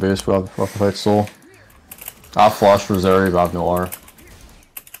think, out of base. We'll have to fight Soul. I'll flash for Zeri, but I have no R.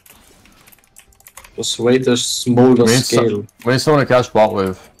 Just wait a smolder We need, scale. we need someone to catch bot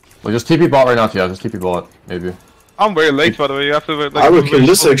wave. Like, just TP bot right now, yeah. Just TP bot, maybe. I'm very late, by the way. You have to wait. Like, I will kill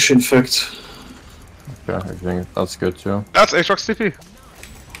this actually, in fact. Yeah, I think that's good too. That's Aatrox TP.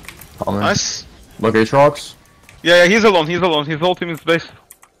 Coming. Nice. Look, Aatrox. Yeah, yeah, he's alone. His whole team is base.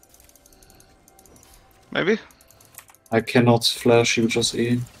 Maybe? I cannot flash, you just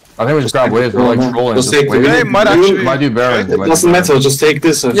E. I think we just grab waves. We're like trolling. Just Just take the wave. wave. They might You- actually. Might do Baron. It doesn't matter, just take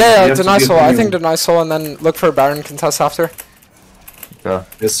this. Yeah, you yeah, have to deny be soul. I think immune. deny soul and then look for Baron contest after. Yeah.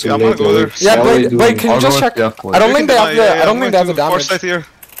 It's too Yeah, I'm gonna late. go there. Yeah, Sorry, Blade, can you I'll just go with check? Jeff, I don't We think can they have deny, the. I I'm don't think they have the going to damage. foresight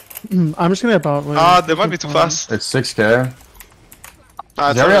here. I'm just gonna get bot wave. They might be too fast. It's 6k. It's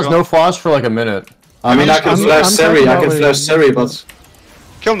Zeri already has gone. no flash for like a minute. I mean, I can I'm flash Seri, I talking can about flash it. Seri, but...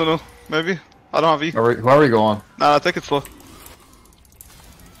 Kill Nunu, maybe. I don't have E. Whoever you go on. Nah, take it slow.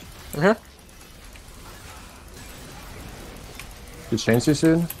 I'm here. You change you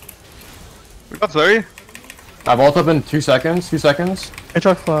soon? We got Zeri. I've ult up in 2 seconds. 2 seconds.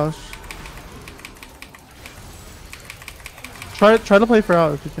 Aatrox flash. Try to play for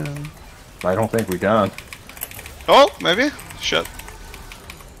out if you can. I don't think we can. Oh, maybe? Shit.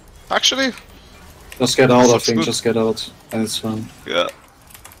 Actually, Just get out, I That's think. good. Just get out. And it's fine. yeah.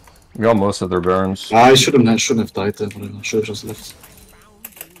 We got most of their barons. I shouldn't have died there, but I should have just left.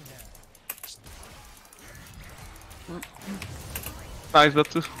 Nice, that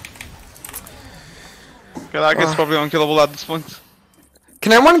too. Okay, that guy's probably unkillable at this point.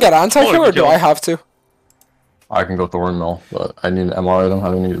 Can anyone get anti-kill, Oh, or do kill. I have to? I can go Thornmill, but I need an MR item.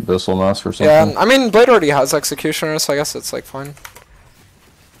 I need Abyssal Mask or something. Yeah, I mean, Blade already has Executioner, so I guess it's like fine.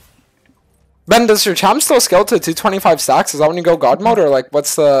 Ben, does your champ still scale to 225 stacks? Is that when you go God mode, or like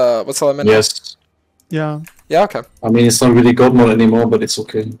what's the limit? Yes. Yeah. Yeah. Okay. I mean, it's not really God mode anymore, but it's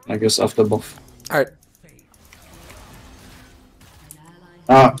okay. I guess after buff. All right.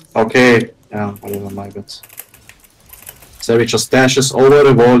 Ah, okay. Yeah, whatever, my bad. Sari just dashes over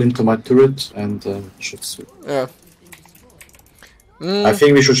the wall into my turret and shoots. Yeah. I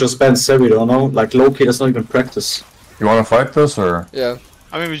think we should just ban Sari, though, no? Like, Loki does not even practice. You want to fight this or? Yeah.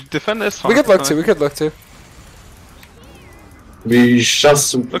 I mean, we defend this. We could look too. We could look too. We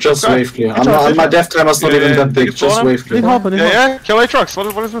just okay. wave clear. My death timer's not Yeah, even yeah, that big, it's just on. wave clear. Need help, I need help. Yeah, kill Aatrox.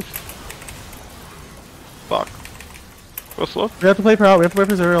 What is this? Fuck. Go slow. We have to play for out. We have to wait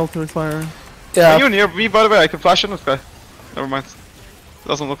for Zerial to expire. Yeah. Are you near me, by the way? I can flash in this guy. Never mind.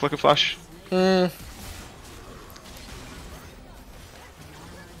 Doesn't look like a flash. Mm.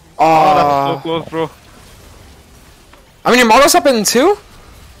 Oh, that's so close, bro. I mean, your model's up in 2?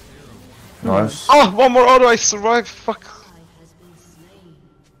 Nice. Oh, one more auto, I survived. Fuck.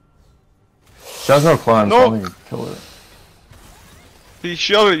 She has no clan, so I don't think you can kill it.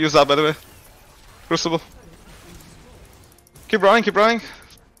 She already used that, by the way. Crucible. Keep running, keep running.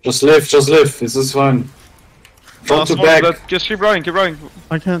 Just live. This is fine. Front to Smoke back. that. Just keep running, keep running.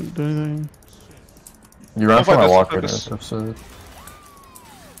 I can't do anything. You ran Don't for fight my this, walk don't right fight there, so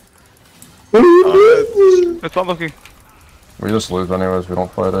It's not looking. we just lose anyways, we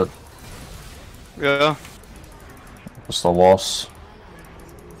don't fight it. Yeah. Just a loss.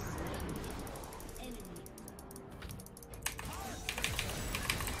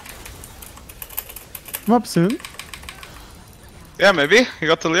 I'm up soon. Yeah, maybe. You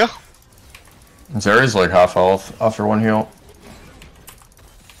got Talia. Zeri's like half health after one heal.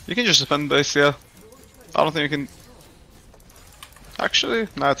 You can just defend base, yeah. I don't think you can. Actually,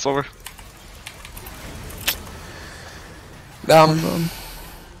 nah, it's over.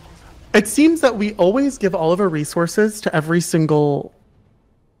 It seems that we always give all of our resources to every single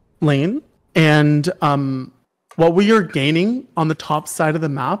lane, and what we are gaining on the top side of the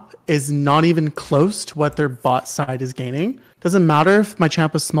map is not even close to what their bot side is gaining. Doesn't matter if my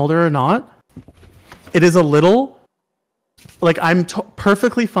champ is Smolder or not. It is a little, like, I'm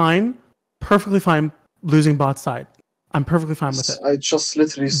perfectly fine losing bot side. I'm perfectly fine with it. I just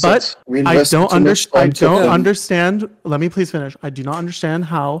literally said But we I invest don't too much time to them. understand. Let me please finish. I do not understand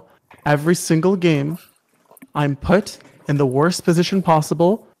how every single game I'm put in the worst position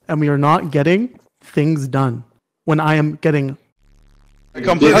possible, and we are not getting things done. When I am getting. I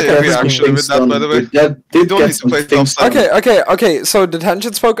completely Okay, agree that's actually with that, by the way. That You did don't get need to some play things top done. Okay. So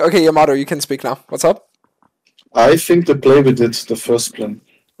Detention spoke. Okay, Yamato, you can speak now. What's up? I think the play we did, the first plan,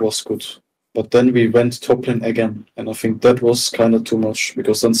 was good. But then we went top lane again, and I think that was kind of too much,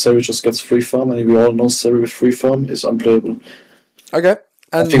 because then Sari just gets free farm, and we all know Sari with free farm is unplayable. Okay.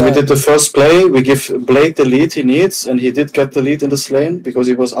 And I think we did the first play, we give Blade the lead he needs, and he did get the lead in this lane, because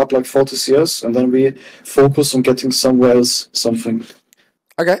he was up like 40 CS, and then we focus on getting somewhere else something.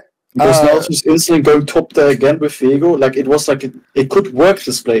 Okay. Because now he's instantly going top there again with Viego, like it was like it could work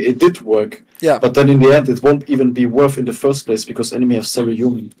this play, it did work. Yeah. But then in the end it won't even be worth in the first place, because enemy have Sari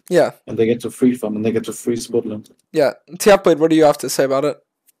human. Yeah. And they get to free farm, and they get to free spotland. Yeah. TFBlade, what do you have to say about it?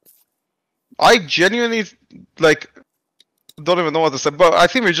 I genuinely, like, don't even know what to say, but I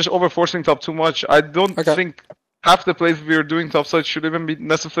think we're just overforcing top too much. I don't think half the plays we are doing topside should even be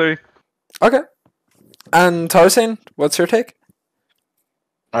necessary. Okay. And Tarzaned, what's your take?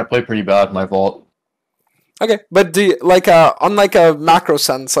 I played pretty bad in my vault. Okay, but do you, like on like a macro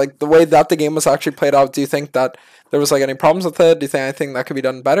sense, like the way that the game was actually played out, do you think that there was like any problems with it? Do you think anything that could be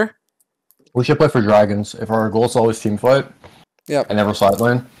done better? We should play for dragons. If our goal is always team fight, yeah, and never side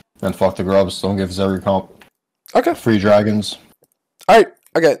lane, then fuck the grubs. Don't give Zeri comp. Okay. Free dragons. Alright,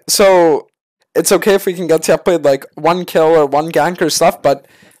 okay, so it's okay if we can get TFBlade like 1 kill or 1 gank or stuff, but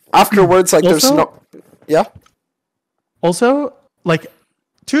afterwards, like there's no. Yeah? Also, like,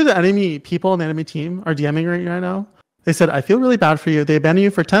 two of the enemy people in the enemy team are DMing right now. They said, I feel really bad for you. They abandon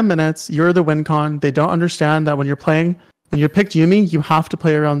you for 10 minutes. You're the win con. They don't understand that when you're picked Yuumi, you have to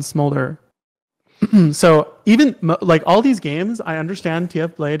play around Smolder. So even like all these games, I understand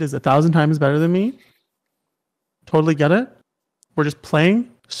TFBlade is 1,000 times better than me. Totally get it. We're just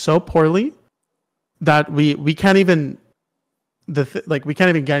playing so poorly that we can't even we can't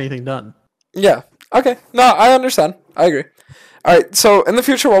even get anything done. Yeah. Okay. No, I understand. I agree. All right. So in the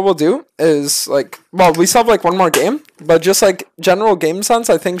future, what we'll do is like, well, we still have like one more game, but just like general game sense,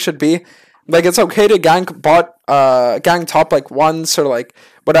 I think should be like it's okay to gank bot, gang top like once or like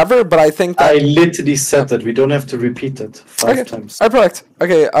whatever. But I think that I literally said that we don't have to repeat that 5 times. All right, perfect.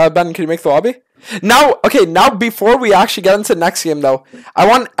 Okay, Ben, can you make the lobby? Now, okay, now before we actually get into the next game, though, I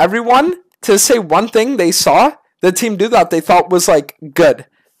want everyone to say one thing they saw the team do that they thought was, like, good.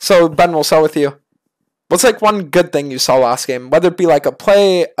 So, Ben, we'll start with you. What's, like, one good thing you saw last game? Whether it be, like, a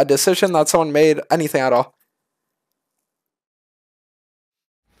play, a decision that someone made, anything at all.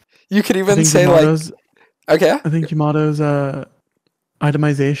 You could even say, Yamato's, like... Okay. I think Yamato's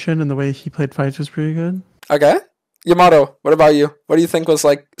itemization and the way he played fights was pretty good. Okay. Yamato, what about you? What do you think was,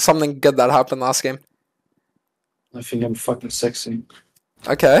 like, something good that happened last game? I think I'm fucking sexy.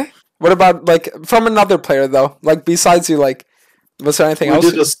 Okay. What about, like, from another player, though? Like, besides you, like, was there anything else?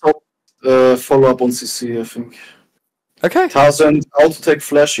 We did a stop follow-up on CC, I think. Okay. Tarzaned, auto-tech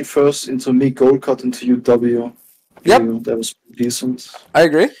flashing first into me, gold cut into UW. Yep. That was decent. I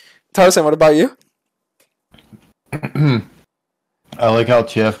agree. Tarzan, what about you? I like how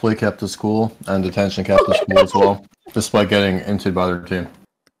TFBlade kept his cool and Detention kept his cool as well, despite getting inted by their team.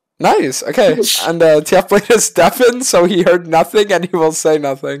 Nice. Okay. And TFBlade is deafened, so he heard nothing and he will say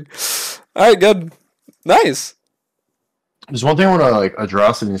nothing. Alright, good. Nice. There's one thing I want to like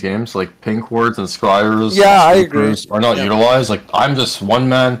address in these games, like pink wards and scryers. Yeah, I agree. Are not utilized. Like I'm just one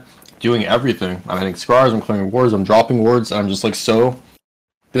man doing everything. I'm hitting scryers, I'm clearing wards, I'm dropping wards, and I'm just like so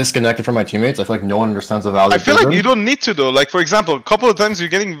disconnected from my teammates. I feel like no one understands the value. I feel like you don't need to though. Like for example, a couple of times you're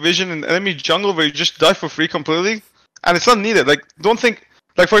getting vision in enemy jungle where you just die for free completely, and it's not needed. Like don't think.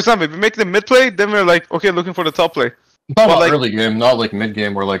 Like for example, if we make the mid play, then we're like okay, looking for the top play. Not like, early game, not like mid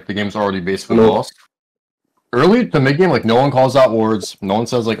game where like the game's already basically lost. Early to mid game, like no one calls out wards. No one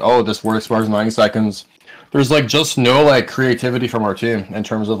says like, oh, this ward expires in 90 seconds. There's like just no like creativity from our team in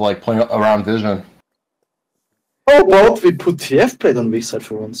terms of like playing around vision. How about we put TFBlade on weak side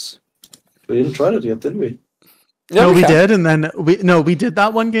for once? We didn't try that yet, didn't we? Yeah, No, we did, and then we did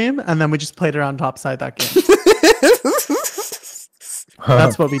that one game, and then we just played around top side that game.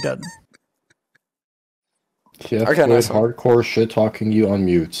 That's what we did. TFBlade Okay, nice one. hardcore shit talking you on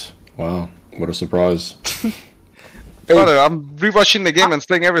mute. Wow, what a surprise. Brother, I'm rewatching the game and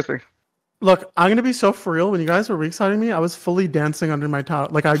saying everything. Look, I'm gonna be so for real. When you guys were weak siding me, I was fully dancing under my tower.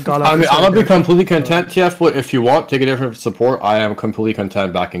 Like I got up. I mean, I'm gonna be completely content, TF. If you want, take a different support. I am completely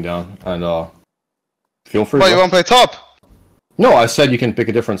content backing down, and feel free. But you want to play top? No, I said you can pick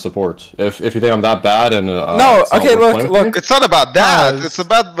a different support. If you think I'm that bad and no, okay, look. It's not about that. It's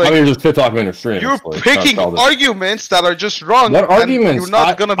about like I mean, you're just talking in your stream. you're like, picking arguments that are just wrong. What arguments? You're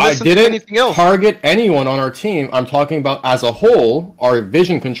not gonna listen I to anything else. target anyone on our team. I'm talking about as a whole. Our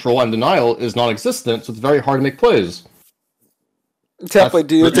vision control and denial is non-existent, so it's very hard to make plays. TFBlade,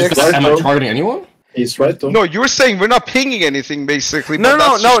 do you think? Am I targeting anyone? He's right though. No, you're saying we're not pinging anything basically. No, but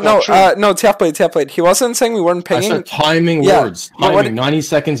that's just not true. no, TFBlade. He wasn't saying we weren't pinging. I said timing Yeah, words. but Timing, 90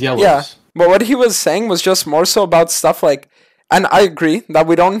 seconds yellows. Yeah, but what he was saying was just more so about stuff like, and I agree that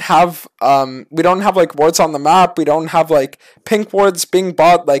we don't have like wards on the map. We don't have like pink wards being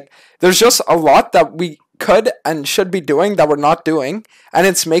bought. Like, there's just a lot that we could and should be doing that we're not doing, and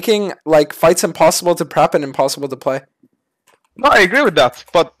it's making like fights impossible to prep and impossible to play. No, I agree with that,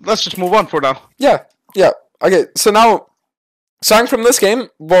 but let's just move on for now. Yeah. Okay, so now, starting from this game,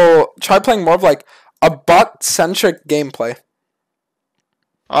 we'll try playing more of like a bot-centric gameplay.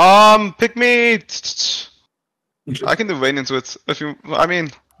 Pick me. I can do Vayne into it if you. I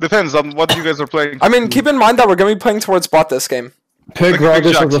mean, depends on what you guys are playing. I mean, keep in mind that we're gonna be playing towards bot this game. Pick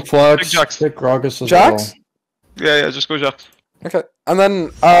Gragas as a flex. Pick Gragas as Jax? Yeah, just go Jax. Okay, and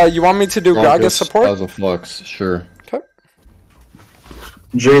then you want me to do Gragas support? As a flex, sure. Okay.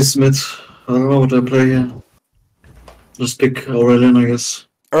 J Smith. I don't know what I play here. Just pick Aurelian, I guess.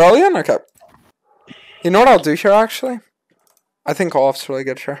 Aurelian? Okay. You know what I'll do here, actually? I think Olaf's really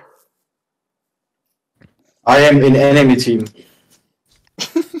good here. I am in enemy team.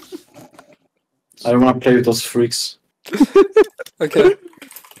 I don't want to play with those freaks. Okay.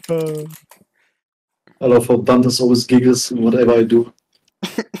 I love how Dantes always giggles in whatever I do.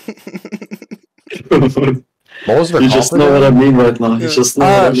 What was You just know what I mean right now. You just know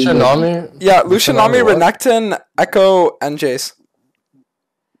what I mean. Lucianami? Yeah, Lucianami, Renekton, Echo, and Jace.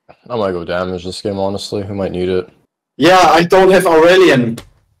 I might go damage this game, honestly. Who might need it? Yeah, I don't have Aurelian.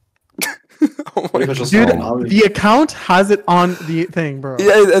 Oh my God. Dude, the account has it on the thing, bro.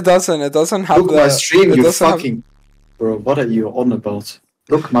 Yeah, it doesn't. It doesn't have Look the... my stream, it you doesn't have- fucking... Bro, what are you on about?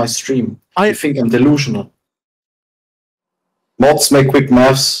 Look, my stream. I- You think I'm delusional. Mods make quick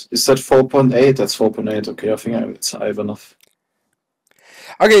maths. Is that 4.8? That's 4.8. Okay, I think it's high enough.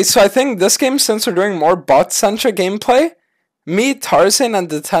 Okay, so I think this game, since we're doing more bot-centric gameplay, me, Tarzan, and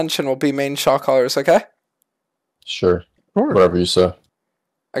Detention will be main shot callers, okay? Sure. Sure. Whatever you say.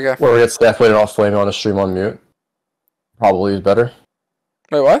 Okay. Where we get definitely off flaming on a stream on mute. Probably is better.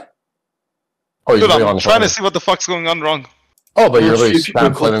 Wait, what? Oh, you're Dude, on I'm the trying phone. to see what the fuck's going on wrong. Oh, but you're Few really people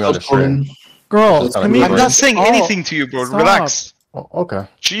spam call flaming on the stream. Girls, Just can we? kinda I'm not saying Oh, anything to you, bro. stop. Relax. Oh, okay.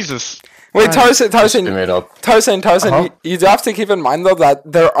 Jesus. Wait, Alright. Tarzan, You made up. Tarzan, Uh-huh. you do have to keep in mind though that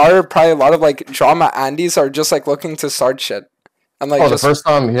there are probably a lot of like drama Andes are just like looking to start shit. And like Oh, just the first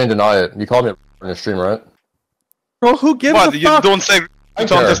time he didn't deny it. You called me in the stream, right? Bro, who gives What? a You fuck? don't say I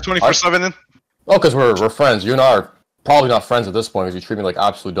it's on care. this 24/7? Oh, because we're friends. You and I are probably not friends at this point because you treat me like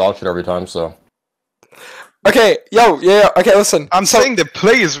absolute dog shit every time, so. okay, okay, listen. I'm So- saying the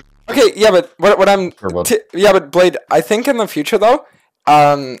play is. okay, yeah, but what I'm Sure, bud. yeah, but Blade, I think in the future though,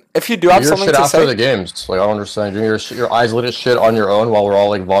 if you do have Your something shit to after say, the games. Like, I don't understand. Doing your isolated shit on your own while we're all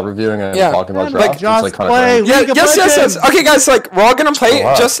like VOD reviewing and Yeah. talking about Man, like, drafts. just it's like kind play. of yeah, League of yes. Legends. Okay, guys, like we're all gonna play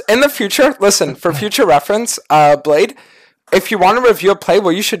Wow. just in the future. Listen, for future reference, Blade, if you want to review a play,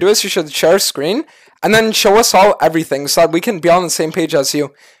 what you should do is you should share a screen and then show us all everything so that we can be on the same page as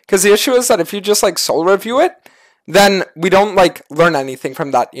you. Because the issue is that if you just like solo review it, then we don't like learn anything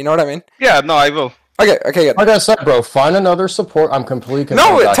from that. You know what I mean? Yeah, no, I will. Okay, good. Like I said, bro, find another support. I'm completely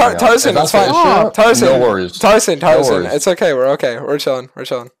No, content backing out. Tarzan, If it's that's the fine. issue, Tarzan, no worries. Tarzan, worries. it's okay. We're okay. We're chilling.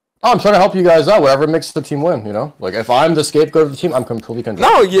 Oh, I'm trying to help you guys out. Whatever makes the team win, you know? Like, if I'm the scapegoat of the team, I'm completely content.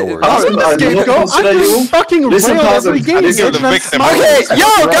 No, you- worries. I'm the I do not scapegoat. consider I'm you. fucking Listen, rail Tarzan, every game. I think you're the bitch, and I'm victim. smart. Okay,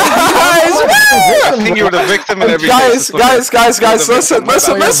 yo, guys, I think you're the victim in every case. guys, listen, yo,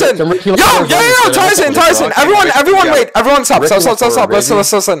 Tarzan, everyone, wait, everyone, stop,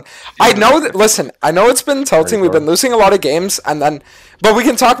 listen. I know it's been tilting. We've been losing a lot of games, but we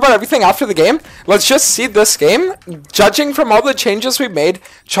can talk about everything after the game. Let's just see this game. Judging from all the changes we've made,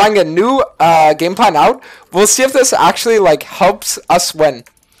 trying a new game plan out, we'll see if this actually like helps us win.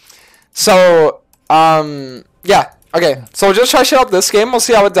 So, yeah, okay. So we'll just try shit out this game. We'll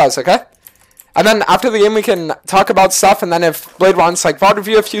see how it does, okay? And then after the game, we can talk about stuff. And then if Blade wants like VOD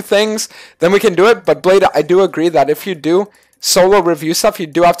review a few things, then we can do it. But Blade, I do agree that if you do solo review stuff, you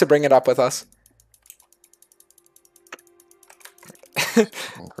do have to bring it up with us.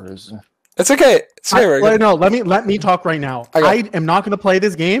 Crazy. It's okay. It's okay. We're Well, good. no, let me talk right now. Okay. I am not going to play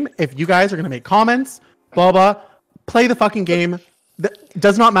this game if you guys are going to make comments. Blah blah. Play the fucking game.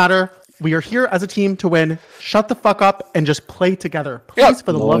 Does not matter. We are here as a team to win. Shut the fuck up and just play together, please, Yeah.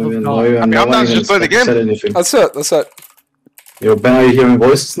 for the love of God. I'm not just playing the game. Anything. That's it. Yo, Ben, are you hearing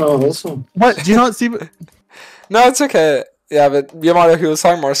voices now also? What? Do you not see? No, it's okay. Yeah, but Yamato, he was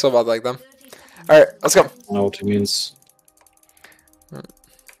talking more so about like them. All right, let's go. I know what he means.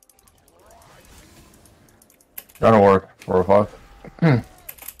 That'll work. 4 or 5.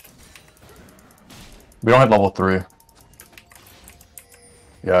 We don't have level 3.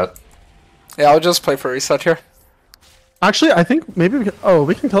 Yet. Yeah, I'll just play for reset here. Actually, I think maybe we can. Oh,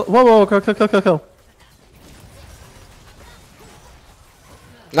 we can kill. Whoa, kill.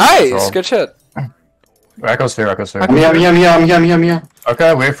 Nice, So- good shit. Echo's here. I'm here.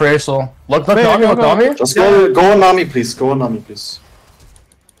 Okay, wait for Acel. Look, Wait, Nami, go, look, go. Nami. Just go on Nami, please. Go on Nami, please.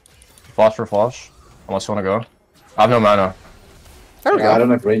 Flash for flash. Unless you want to go. I have no mana. There we Yeah, I go.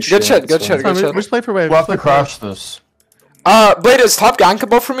 don't have range. Good yet, shit, good so- shit. Fine, we just play for wave. We'll have to crash this. Blade, is top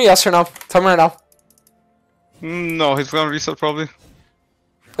gankable for me? Yes or no? Tell me right now. No, he's gonna reset probably.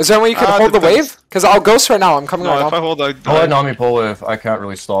 Is there any way you can hold the depends. wave? Because I'll ghost right now. I'm coming No, right if I now. hold, I I'll let die. Nami pull if I can't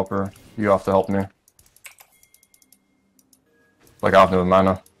really stop her. You have to help me. Like, I have no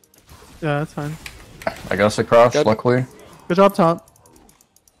mana. Yeah, that's fine. I guess it crashed, Good. luckily. Good job, top.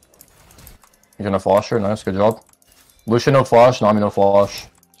 You're gonna flash her, nice, good job. Lucian no flash, Nami no flash.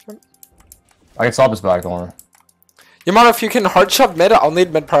 I can stop his back, don't worry. Yamato, if you can hard shove mid, I'll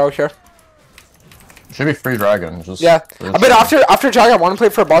need mid power here. It should be free dragon, just... Yeah. But after Dragon, I want to play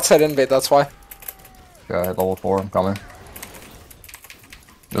for bot side invade, that's why. Yeah, I hit level 4, I'm coming.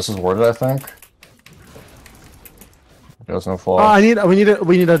 This is worded, I think. There's no flash. we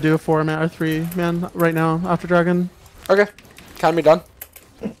need to do a 4-man or 3-man right now after Dragon. Okay. Can be done.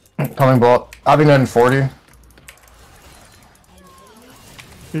 Coming bot. Having that in 40.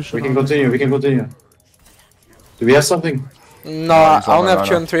 You should We can not. continue. Do we have something? No, I he's on only my have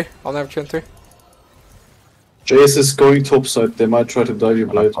 2 mana. and 3. I'll have 2 and 3. JS is going top side. They might try to dive you,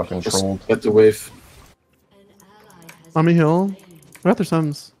 Blade. fucking Just trolled. get the wave. Let me heal. We got their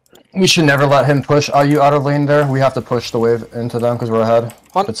sims. We should never let him push you out of lane there. We have to push the wave into them because we're ahead.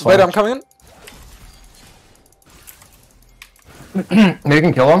 It's Wait, fine. I'm coming in. Maybe you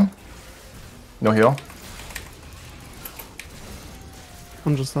can kill him. No heal.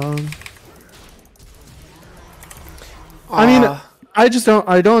 I'm just I mean,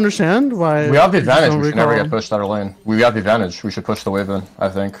 I don't understand why. We have the advantage. We should never recall. get pushed out of lane. We have the advantage. We should push the wave in, I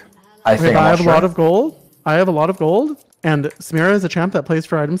think. I have a lot of gold. I have a lot of gold, and Samira is a champ that plays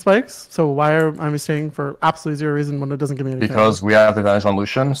for item spikes. So why am I staying for absolutely zero reason when it doesn't give me anything? Because we have the advantage on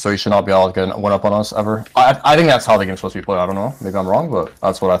Lucian, so he should not be able to get one up on us ever. I think that's how the game's supposed to be played. I don't know. Maybe I'm wrong, but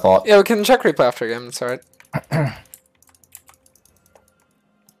that's what I thought. Yeah, we can check replay after game. It's alright.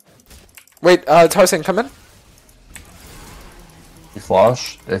 Wait, Tarzaned, come in. You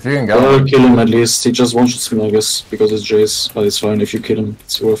flash. If you can get I'll him. kill him at least. He just one-shots me, I guess, because it's Jace. But it's fine if you kill him.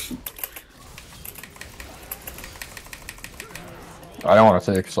 It's worth. I don't want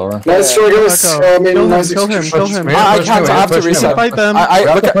to take, sorry. Nice try, guys. I mean, Kill him, nice kill him, execution. kill him. I can't, I have to reset. Fight them.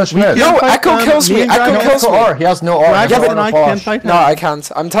 Look at, push mid. no, fight Echo them. kills me. Me and Echo Dragon kills me. R. He has no R. Dragon He has and no I flash. can't fight him. No, I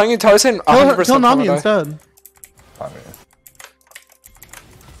can't. I'm telling you, Tarzaned, 100% Kill Nami gonna die. instead.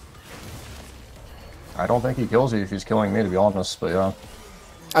 I don't think he kills you if he's killing me, to be honest, but yeah.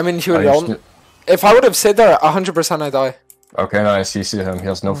 I mean, he would I yell. just- If I would have stayed there, 100% I die. Okay, nice. You see him. He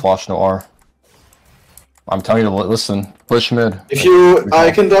has no flash, no R. I'm telling you to listen. Push mid. If you, I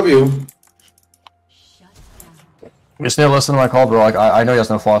can W. You just need to listen to my call, bro. Like, I know he has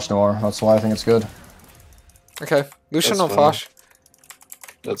no flash, no R. That's why I think it's good. Okay, Lucian That's no fine. flash.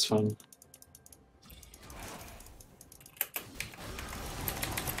 That's fine.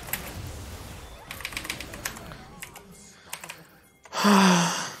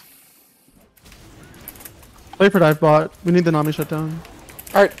 Play for dive bot. We need the Nami shutdown.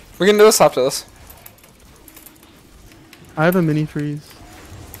 Alright, we can do this after this. I have a mini freeze.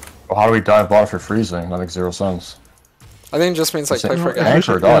 Well, how do we dive bot for freezing? That makes 0 sense. I think it just means like play for a game.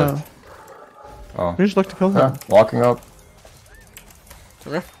 Anchor dive. Oh. We just look to kill him. Yeah, locking up.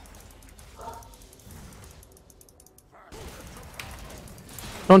 Come here.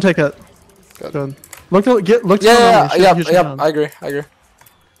 Don't take it. Good. Look to get. Look to Yeah, kill yeah, Nami. She yeah, has yeah, shutdown. I agree, I agree.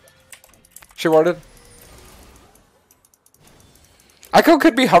 She warded. Echo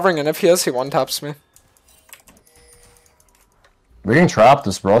could be hovering, and if he is, he one-taps me. We can trap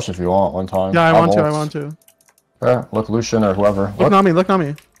this brush if you want one time. Yeah, I Have want to. I ults. want to. Yeah, look Lucian or whoever. Look Nami. Look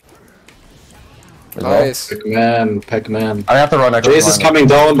Nami. Nice. Pac-Man. I have to run. Jace is coming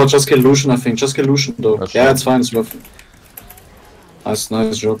down, but just kill Lucian, I think. Just kill Lucian, though. That's Yeah, true. it's fine. It's worth it.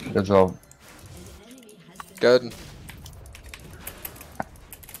 Nice job. Good job. Good.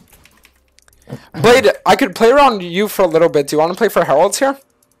 Blade, I could play around you for a little bit. Do you want to play for Heralds here?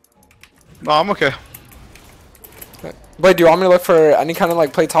 No, I'm okay. Blade, do you want me to look for any kind of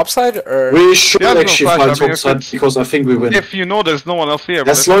like play topside or? We should Yeah, no actually flash, I fight mean, top if side it's- because I think we win. If you know there's no one else here.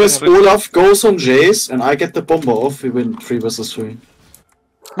 but As if long it's- as Olaf goes on Jace and I get the bomber off, we win 3 versus 3.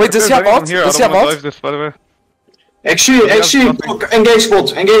 Wait, does If he have there's anyone ult? here, Does I he have don't wanna ult? dive this, by the way. Actually, nothing. engage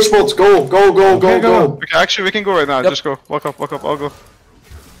bot, go. Okay, actually, we can go right now. Yep. Just go. Walk up, I'll go.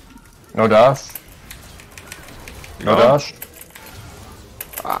 No dash. No dash.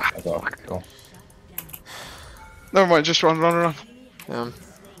 Ah. Go. Never mind, just run. Yeah.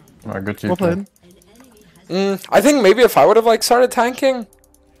 Alright, good Well team. played. I think maybe if I would have like started tanking.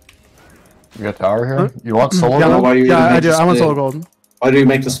 You got tower here? You want solo? Yeah, gold? why do you yeah, even I make do. this I want play? solo gold. Why do you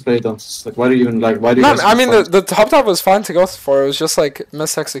make this play then? Like, why do you even like? Why do you? No, guys I mean fight? the top was fine to go for. It was just like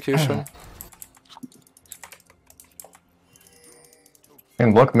missed execution.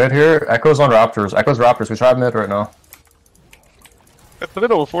 And look mid here. Echo's on Raptors. Echo's Raptors. We try mid right now. It's a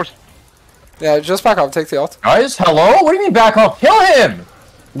bit overforced. Yeah, just back up. Take the ult. Guys, hello? What do you mean back up? Kill him!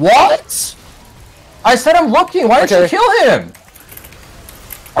 What? I said I'm looking. Why did you Okay. kill him?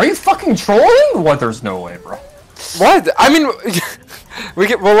 Are you fucking trolling? What? There's no way, bro. What? I mean,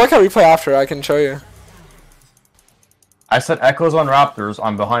 we'll look at replay after. I can show you. I said Echo's on Raptors.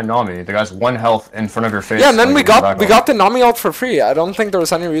 I'm behind Nami. The guy's 1 health in front of your face. Yeah, and then like, we back got up. the Nami ult for free. I don't think there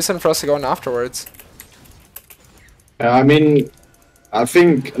was any reason for us to go in afterwards. Yeah, I mean, I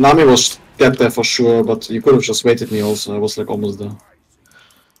think Nami was dead there for sure, but you could have just waited me also. I was like almost there.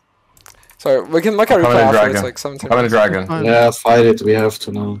 Sorry, we can look at Coming replay to afterwards. dragon. Like 17 Coming to minutes. dragon. Fine. Yeah, fight it. We have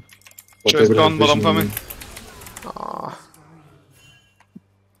to now. But Just they will have gone, but I'm vision coming. anyway.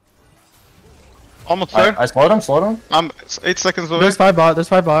 Almost there. I slowed him. I'm 8 seconds away. There's 5 bot. There's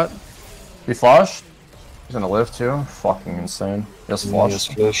 5 bot. He flashed. He's gonna live too. Fucking insane. Just Yeah, flashed.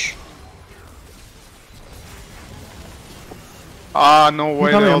 just flash. Ah, no I'm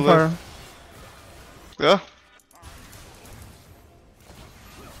way. coming They all on fire. live. Yeah.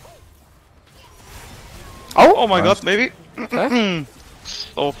 Oh my god, maybe. Okay.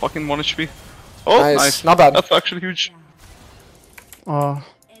 Oh, fucking 1 HP. Oh, nice. Not bad. That's actually huge. Yeah,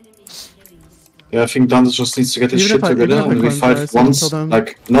 I think Danzo just needs to get his Even shit if I- even together if I and we cleanse fight there, I still once, kill them.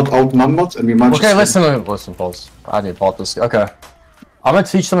 like, not outnumbered, and we might Okay, just... listen, Pulse. I need to pop this. Okay. I'm gonna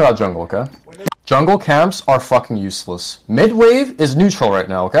teach them about jungle, okay? Jungle camps are fucking useless. Mid wave is neutral right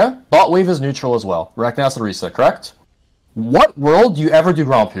now, okay? Bot wave is neutral as well. Right now it's the reset, correct? What world do you ever do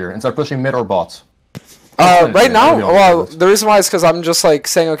Gromp here instead of pushing mid or bot? Right now, well, the reason why is because I'm just like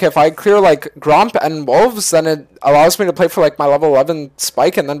saying, okay, if I clear like Gromp and Wolves, then it allows me to play for like my level 11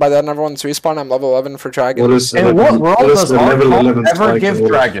 spike, and then by then everyone's respawn, I'm level 11 for Dragon. What is In what world does the level 11 ever spike give in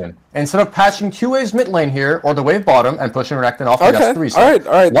order? Dragon? Instead of patching 2 waves mid lane here, or the wave bottom, and pushing Recton off, Okay, that's the reset.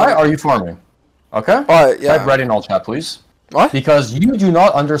 alright. Why are you farming? Okay? Alright, yeah. Type ready in all chat, please. What? Because you do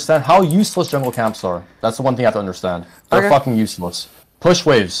not understand how useless jungle camps are. That's the one thing you have to understand. They're Okay. fucking useless. Push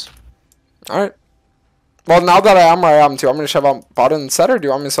waves. Alright. Well, now that I am where I am, do you want me to shove out bot instead, or do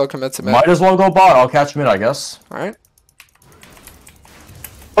you want me to still commit to mid? Might as well go bot. I'll catch mid, I guess. Alright.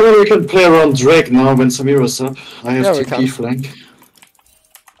 I mean, we can play around Drake now when Samira's up. I have Yeah, we TP can. flank.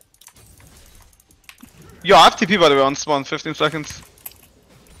 Yo, I have TP by the way on spawn, 15 seconds.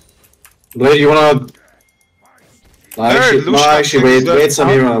 Blade, you wanna... Lucian actually, thinks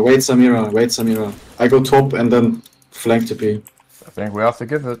wait that- Samira. I go top and then flank TP. I think we have to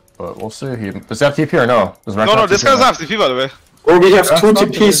give it, but we'll see. Does he have TP or no? Does Recton No, have this TP guy or no? doesn't have TP by the way. Or we have That's two not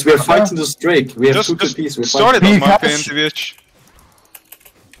TPs, TP. we are fighting this Drake. We have Just two TPs, we're start it fighting. on my catch. opinion, TVH.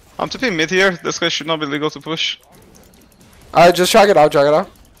 I'm TP mid here, this guy should not be legal to push. Alright, just drag it out.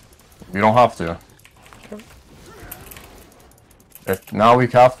 You don't have to. If now we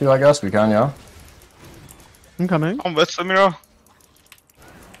have to, I guess we can, yeah. I'm coming. I'm with Samira.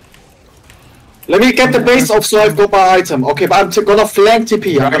 Let me get the base off so I've got my item. Okay, but I'm gonna flank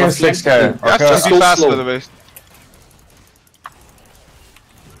TP. I'm gonna Dragon flank 6k. TP. You have Okay. to be So fast slow. by the way.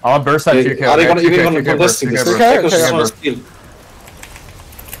 I'll burst that 2k. Are they gonna even 2k, gonna 2k contesting burst, this? 2k Okay, burst, okay. 2k Just wanna burst. steal.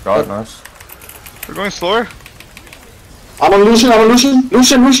 Got it, nice. We're going slower. I'm on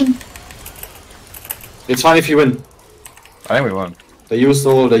Lucian. It's fine if you win. I think we won. They used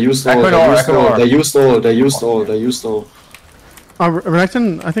all.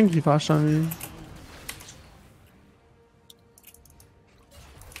 Renekton, I think he flashed on me.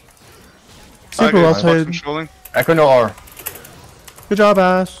 Super Okay, well nice. played. Controlling. Echo no R. Good job,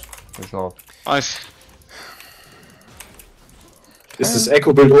 Ash. Good job. Nice. Is this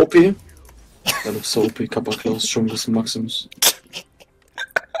Echo build OP? That looks so OP. Kappa Klaus, strongest Maximus.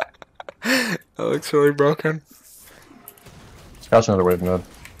 That looks really broken. Let's catch another wave mid.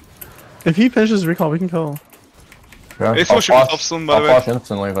 If he finishes recall, we can kill. Okay. It's pushing top soon, by I'll the way. flash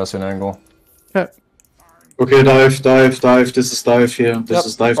instantly if I see an angle. Okay. Okay, dive. This is dive here. This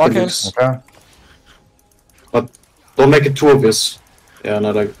is dive walk in. deluxe. Okay. But don't make it too obvious. Yeah,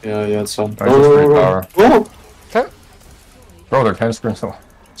 no, like, yeah, it's fine. Alright, just free power. Oh! Bro, they're 10 screens, so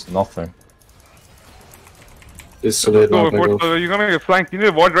it's nothing. It's so late Go now, with ward, back off. you're gonna get flanked. You need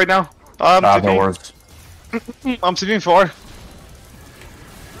a ward right now. I have no TP. words. I'm TPing 4.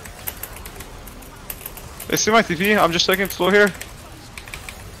 They see my TP, I'm just taking it slow here.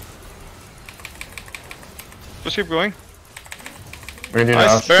 Just keep going. We need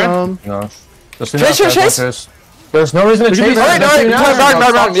Nice, Nash. Baron. No. Just Chase. There's no reason to chase. Alright, Just do Nash, bro.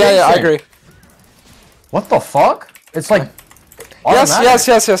 Stop round. Yeah, I chasing. agree. What the fuck? It's like. Yes.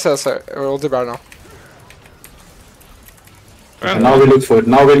 We'll do better now. And now we look for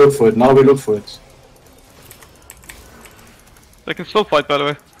it. They can still fight, by the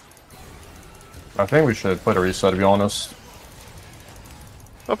way. I think we should put a reset, to be honest.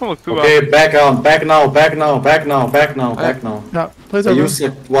 Doesn't look too Okay, bad. back now. Yeah, plays They over. use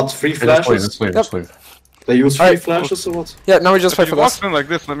like, what, 3 Hey, just leave, flashes? just leave, just leave. They use 3 Alright. flashes or what? Yeah, now we just If play he for walks this. in like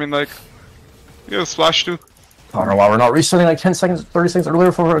this, I mean, like, you have splash too. I don't know why we're not resetting like 10 seconds, 30 seconds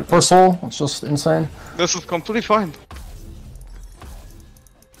earlier for Soul. It's just insane. This is completely fine.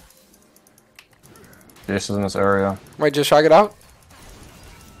 Jace is in this area. Wait, just drag it out?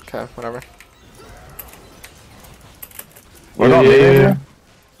 Okay, whatever. We're not leaving.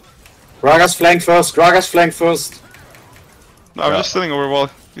 Gragas flank first. No, I'm Yeah. just sitting over wall.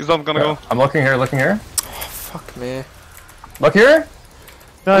 He's not gonna go. I'm looking here. Fuck me. Look here!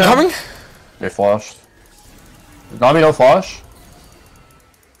 Yeah, I'm yeah. coming? They flashed. Nami no flash?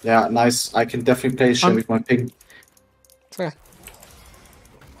 Yeah, nice. I can definitely play shit with my ping. It's okay.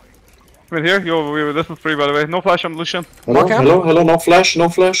 Come in here. Yo, this is free, by the way. No flash on Lucian. Okay. Hello, no flash. No,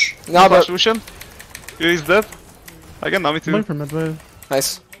 Flash but Lucian. He's dead. Again, Nami I'm too. playing for midwave.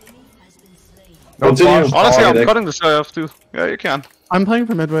 nice. No Continue. flash. Honestly, I'm Deck. cutting this guy off too. Yeah, you can. I'm playing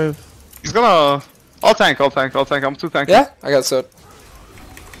for midwave. He's gonna I'll tank. I'm too tanky. Yeah, I guess it.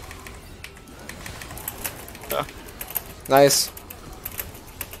 Yeah. Nice.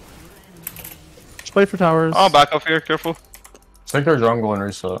 Just play for towers. Oh, back off here, careful. Take their jungle and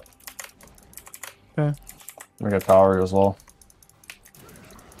reset. Okay. We get tower as well.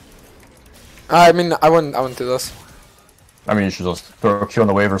 I mean, I wouldn't do this. I mean, you should just throw a Q on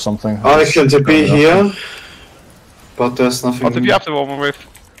the wave or something. I can TP here, but there's nothing. I'll TP after one more wave.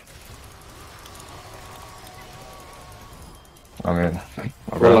 I mean,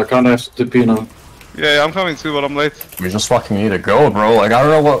 Well, I can't have to TP now. Yeah, I'm coming too, but I'm late. we just fucking need to go, bro. Like, I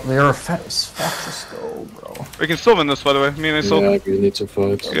don't know what your effects. Fuck, just go, bro. We can still win this, by the way. Me and Aesop. Yeah, we need to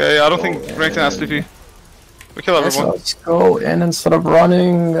fight. Yeah, I don't think Ranked has TP. We kill everyone. Let's go in instead of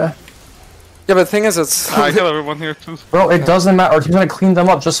running. Yeah, but the thing is, it's. I kill everyone here too. Bro, it doesn't matter. Our team's gonna clean them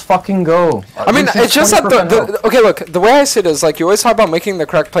up. Just fucking go. I mean, it's just that okay, look, the way I see it is like you always talk about making the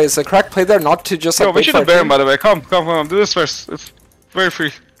correct plays. The correct play there, not to just like. Yo, we wait should for have a Baron, team. by the way. Come, do this first. It's very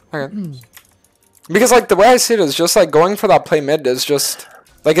free. Okay. Because like the way I see it is just like going for that play mid is just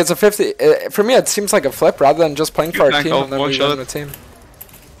like it's a 50. For me, it seems like a flip rather than just playing for our tank team off, and then one we shot win the it. team.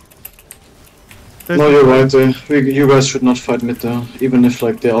 No, you're right. You guys should not fight mid there, even if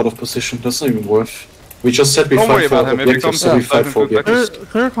like they're out of position. That's not even worth. We just said we Don't worry fight for about him, if he objectives, comes so we out, fight let for him do it. objectives.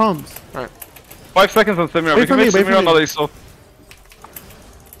 Clear comms. 5 seconds on Samira. Wait We for can me, make wait for Samira me. another Aesop.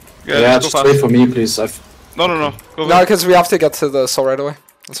 Yeah, just just go wait fast. for me, please. No. Go No, back. because we have to get to the soul right away.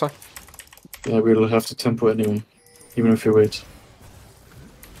 That's fine. Yeah, we'll have the tempo anyway, even if you wait.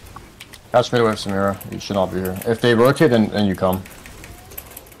 Catch me with Samira. You should not be here. If they rotate, then you come.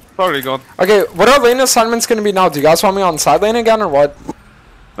 It's already gone. Okay, what are lane assignments gonna be now? Do you guys want me on side lane again or what?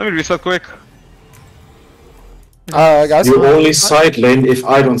 Let me reset quick. Guys. You only side lane if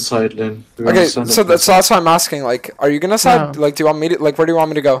I don't side lane. Do you Okay, understand so that? that's why I'm asking. Like, are you gonna side? Yeah. Like, do you want me to? Like, where do you want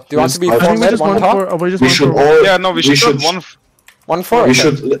me to go? Do you want Yes, to be I I four think we mid, just one went top? for. We just We went should for. all. Yeah, no, we should have one. 1-4. We Okay.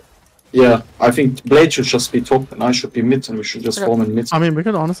 should. Yeah, I think Blade should just be top and I should be mid, and we should just Okay. form in mid. I mean, we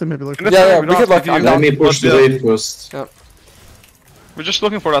could honestly maybe look. In this Yeah, time, yeah, we we don't could have look- to I'm do down. Let me push the but, yeah, wave first. we're just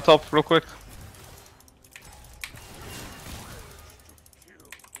looking for that top real quick.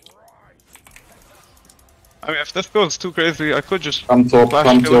 I mean, if this goes too crazy, I could just Come top, flash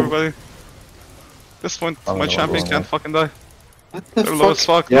come kill top. everybody. This point, I'm my gonna champion go can't now. fucking die. What the They're low as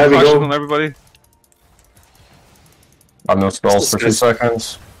fuck. Yeah, we Flashes go. on everybody. I have no spells for 2 This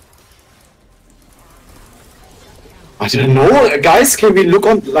seconds. I don't know, guys. Can we look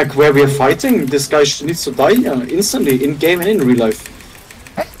on like where we are fighting? This guy needs to die instantly in game and in real life.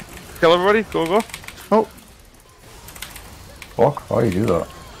 Kill everybody. Go. Oh, Fuck, why do you do that?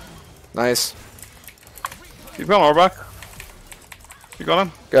 Nice. Keep going, our back. You got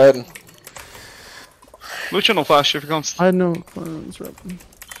him. Good. Lucian will flash if he comes. I had no plans. Right.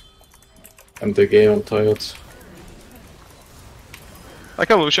 I'm the game. I'm tired. I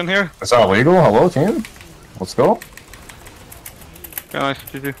kill Lucian here. Is that illegal? Hello, team? Let's go. Yeah, nice.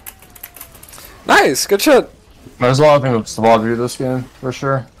 GG. Nice. Good shit. There's a lot of things to VOD review this game, for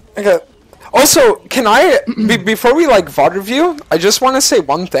sure. Okay. Also, can I before we like VOD review, I just want to say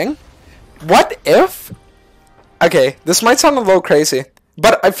one thing. What if? Okay, this might sound a little crazy,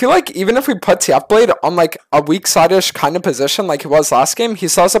 but I feel like even if we put TFBlade on like a weak side-ish kind of position like he was last game, he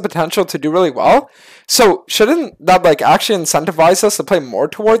still has the potential to do really well. So shouldn't that like actually incentivize us to play more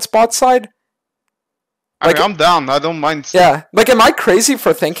towards bot side? I mean, Like- I'm down. I don't mind. Yeah. Like, am I crazy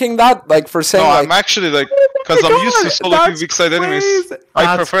for thinking that? Like for saying No, like. I'm actually like, because I'm used to solo queue weak side enemies.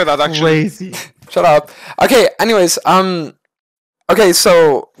 I prefer that actually. Crazy. Shut up. Okay, anyways, okay,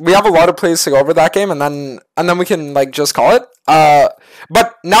 so we have a lot of plays to go over that game and then we can like just call it.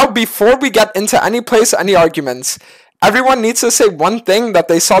 But now before we get into any plays, any arguments, everyone needs to say one thing that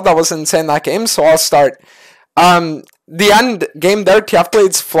they saw that was insane that game, so I'll start. The end game there,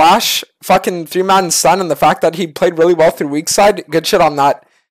 TFBlade's flash, fucking 3-man stun, and the fact that he played really well through weak side, good shit on that.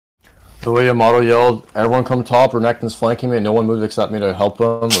 The way Yamato yelled, everyone come top, Renekton's flanking me, and no one moved except me to help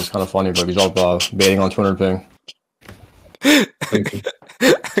him was kind of funny, but he's all baiting on 200 ping. Thank you.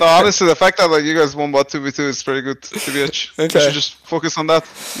 So honestly, the fact that like you guys won bot 2v2 is pretty good. TBH. Okay. You should just focus on that.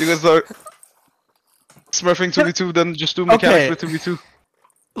 You guys are smurfing 2v2, then just do mechanics with 2v2.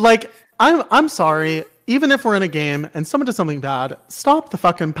 Like, I'm sorry. Even if we're in a game and someone does something bad, stop the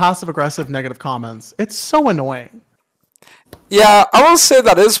fucking passive-aggressive negative comments. It's so annoying. Yeah, I will say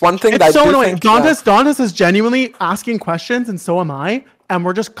that is one thing that It's I so do annoying. think, yeah. Dantes is genuinely asking questions, and so am I, and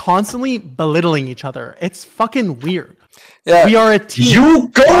we're just constantly belittling each other. It's fucking weird. Yeah. We are a team. You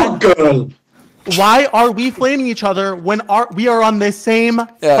go, girl. Why are we flaming each other when we are on the same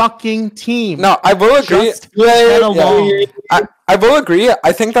fucking team? No, I will agree. Just get along. I will agree.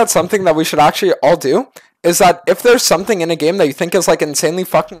 I think that's something that we should actually all do. Is that if there's something in a game that you think is like insanely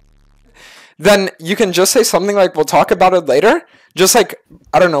fucking, then you can just say something like, we'll talk about it later. Just like,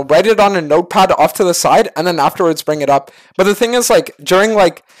 I don't know, write it on a notepad off to the side and then afterwards bring it up. But the thing is, like, during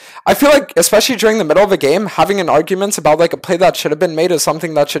like, I feel like, especially during the middle of a game, having an argument about like a play that should have been made is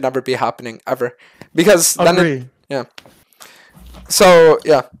something that should never be happening ever. Because then yeah. So,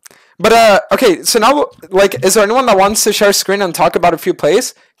 yeah. But, okay, so now, like, is there anyone that wants to share screen and talk about a few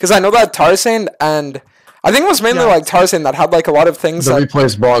plays? Because I know that Tarzaned and, I think it was mainly like Tarzaned that had like a lot of things The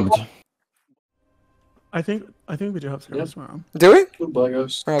replay's bugged. I think we do have Scrims tomorrow. Do we? Goodbye,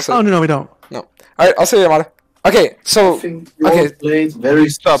 guys. Oh no, we don't. No. Alright, I'll see you, Yamato. Okay, so... I think you all played very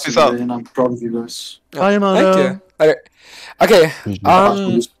Stop, peace out. and I'm proud of you guys. Bye, Yamato. Thank you. Okay,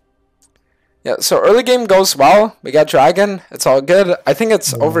 yeah, so early game goes well. We got Dragon. It's all good. I think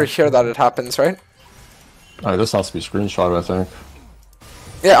it's over here that it happens, right? Alright, this has to be screenshotted, I think.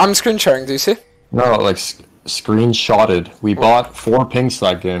 Yeah, I'm screen sharing. Do you see? No, like, screenshotted. We bought 4 pinks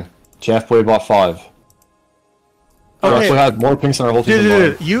that game. TFBlade bought 5. We actually had more pinks than our whole team.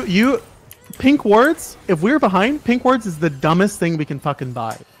 Dude, you pink wards. If we're behind, pink wards is the dumbest thing we can fucking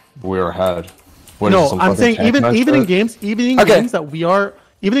buy. We're ahead. No, I'm saying even in games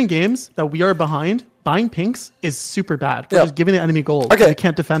that we are behind, buying pinks is super bad. We're just giving the enemy gold. Okay, you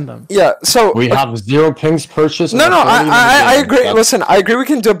can't defend them. Yeah, so we have 0 pinks purchased. No, I agree. Listen, I agree. We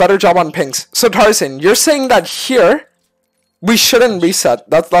can do a better job on pinks. So Tarzan, you're saying that here we shouldn't reset.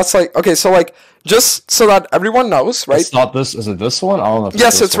 That's like, okay. So like, just so that everyone knows, right? It's not this. Is it this one? I don't know. If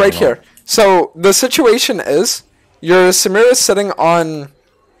yes, it's right here. So the situation is, your Samira is sitting on.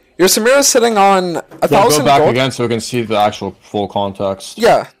 Your Samira is sitting on 1,000 Go back gold. again so we can see the actual full context.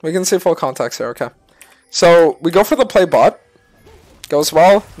 Yeah, we can see full context here. Okay. So we go for the play bot. Goes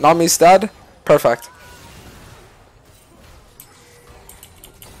well. Nami's dead. Perfect.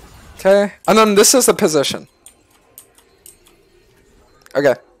 Okay, and then this is the position.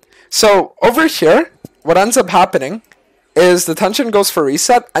 Okay, so over here, what ends up happening is Detention goes for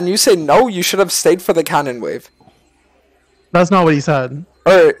reset, and you say no, you should have stayed for the cannon wave. That's not what he said.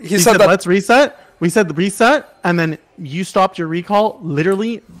 Or he said that let's reset. We said reset, and then you stopped your recall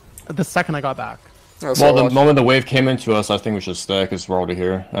literally the second I got back. Oh, well, the moment the wave came into us, I think we should stay because we're already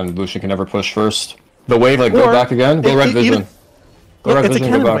here, and Lucian can never push first. The wave, like, go back again. Go red vision. It's a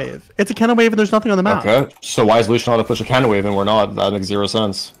cannon wave. It's a cannon wave, and there's nothing on the map. Okay, so why is Lucian allowed to push a cannon wave and we're not? That makes 0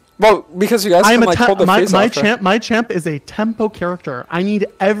 sense. Well, because you guys can like hold the freeze my champ is a tempo character. I need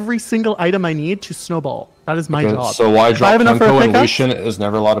every single item I need to snowball. That is my job. So why drop tempo when Lucian is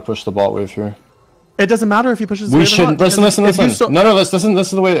never allowed to push the bot wave here? It doesn't matter if he pushes the wave or not. Listen. No, listen. This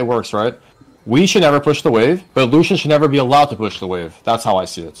is the way it works, right? We should never push the wave, but Lucian should never be allowed to push the wave. That's how I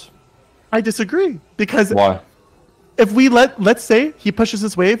see it. I disagree because why? If we let's say he pushes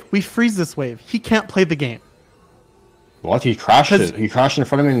this wave, we freeze this wave. He can't play the game. What? He crashed it. He crashed in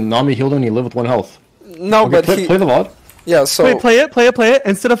front of me, and Nami healed him, and he lived with 1 health. No, okay, but play the VOD. Yeah, so... Play it.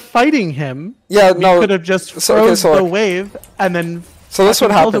 Instead of fighting him, we could have just froze the wave, and then... So this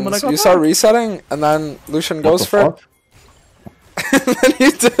what happens. You start resetting, and then Lucian goes for it. And then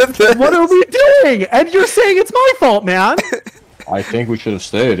you did this. What are we doing? And you're saying it's my fault, man! I think we should have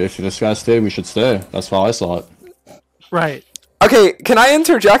stayed. If this guy stayed, we should stay. That's how I saw it. Right. Okay, can I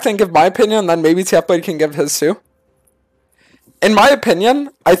interject and give my opinion, and then maybe TFBlade can give his too? In my opinion,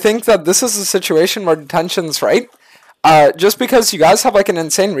 I think that this is a situation where Detention's right. Just because you guys have like an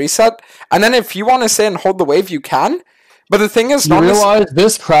insane reset, and then if you want to stay and hold the wave, you can. But the thing is, you realize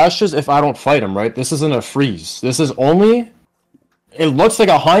this crashes if I don't fight him, right? This isn't a freeze. This is only... It looks like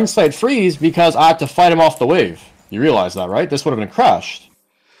a hindsight freeze because I had to fight him off the wave. You realize that, right? This would have been crashed.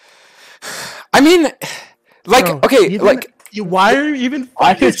 I mean, like, okay, like... Why are you even...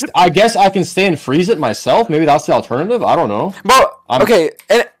 I guess I can stay and freeze it myself. Maybe that's the alternative. I don't know. Well, okay,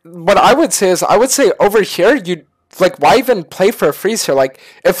 and what I would say is, I would say over here, you like, why even play for a freeze here? Like,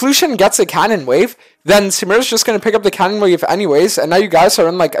 if Lucian gets a cannon wave, then Samira's just going to pick up the cannon wave anyways, and now you guys are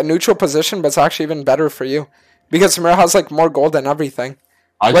in, like, a neutral position, but it's actually even better for you. Because Samira has, like, more gold and everything.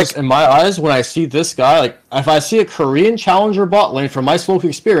 In my eyes, when I see this guy, like, if I see a Korean challenger bot lane, from my slow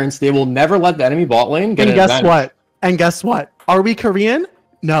experience, they will never let the enemy bot lane get an advantage. And guess what? Are we Korean?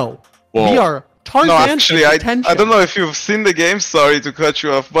 No. Well, we are Tarzaned. No, actually, I don't know if you've seen the game, sorry to cut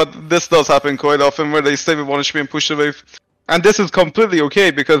you off, but this does happen quite often where they stay with 1 HP and push the wave. And this is completely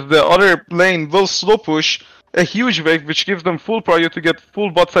okay, because the other lane will slow push a huge wave, which gives them full prior to get full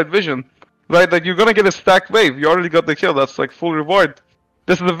bot side vision. Right? Like, you're gonna get a stacked wave. You already got the kill, that's like full reward.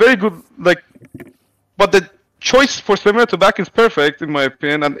 This is a very good, like, but the choice for Simmer to back is perfect, in my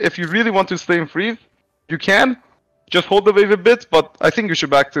opinion, and if you really want to stay in freeze, you can. Just hold the wave a bit, but I think you should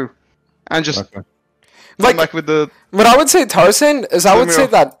back too. And just come back with the... What I would say, Tarzaned, is I would say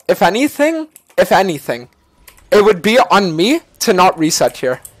that, if anything, it would be on me to not reset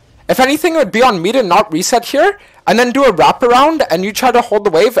here. If anything, it would be on me to not reset here, and then do a wraparound, and you try to hold the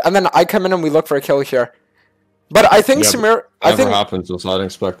wave, and then I come in and we look for a kill here. But I think Samir... It never happens, so I didn't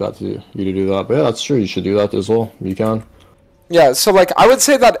expect that you to do that. But yeah, that's true. You should do that as well. You can. Yeah, so like, I would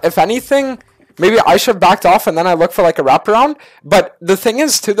say that, if anything... Maybe I should have backed off and then I look for like a wraparound. But the thing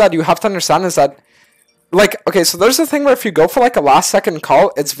is too that you have to understand is that, like, okay, so there's a thing where if you go for like a last second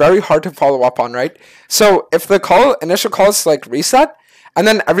call, it's very hard to follow up on, right? So if the initial call is like reset, and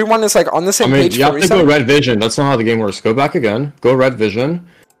then everyone is like on the same page you for have reset. to go red vision. That's not how the game works. Go back again. Go red vision,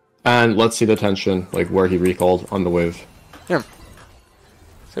 and let's see the tension, like where he recalled on the wave. Yeah.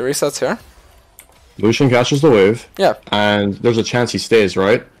 So resets here. Lucian catches the wave. Yeah. And there's a chance he stays,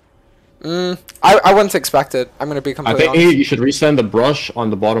 right? I wouldn't expect it. I'm gonna be completely honest. I think you should resend the brush on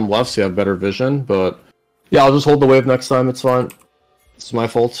the bottom left so you have better vision, but yeah, I'll just hold the wave next time, it's fine. It's my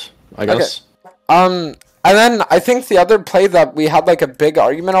fault, I guess. Okay. And then I think the other play that we had like a big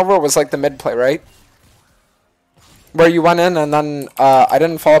argument over was like the mid play, right? Where you went in and then I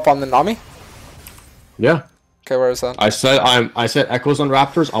didn't follow up on the Nami? Yeah. Okay, where is that? I said Echoes on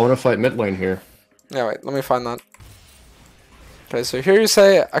Raptors, I wanna fight mid lane here. Yeah, wait, let me find that. Okay, so here you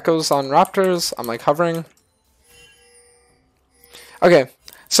say Echoes on Raptors. I'm like hovering. Okay,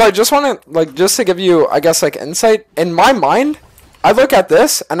 so I just want to like just to give you, I guess, like insight. In my mind, I look at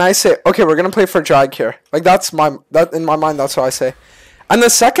this and I say, okay, we're gonna play for drag here. Like that in my mind, that's what I say. And the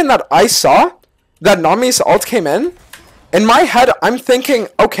second that I saw that Nami's ult came in my head, I'm thinking,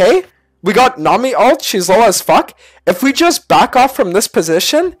 okay, we got Nami ult. She's low as fuck. If we just back off from this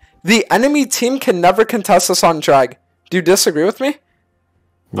position, the enemy team can never contest us on drag. Do you disagree with me?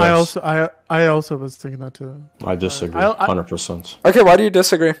 Yes. I also was thinking that too. I disagree, 100%. Okay, why do you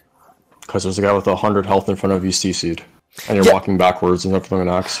disagree? Because there's a guy with 100 health in front of you, CC'd. And you're walking backwards and not throwing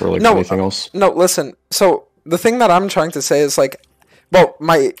an axe or like anything else. No, listen. So, the thing that I'm trying to say is like, well,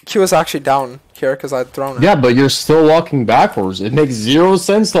 my Q is actually down here because I'd thrown it. Yeah, but you're still walking backwards. It makes zero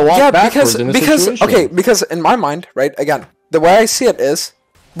sense to walk backwards in this situation. Okay, because in my mind, right, again, the way I see it is,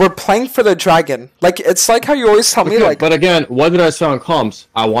 we're playing for the dragon. Like, it's like how you always tell me, like... But again, what did I say on comms?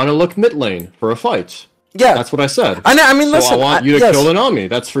 I want to look mid lane for a fight. Yeah. That's what I said. I mean, listen... So I want you to kill the Nami.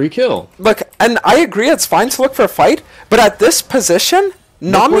 That's free kill. Look, and I agree it's fine to look for a fight, but at this position,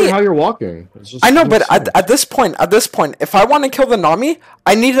 Nami... Look how you're walking. I know, but at this point, if I want to kill the Nami,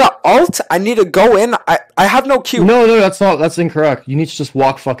 I need an ult, I need to go in, I have no Q. No, that's incorrect. You need to just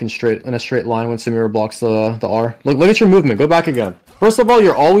walk fucking straight, in a straight line when Samira blocks the R. Look at your movement. Go back again. First of all,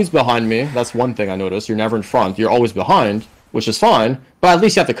 you're always behind me. That's one thing I noticed. You're never in front. You're always behind, which is fine. But at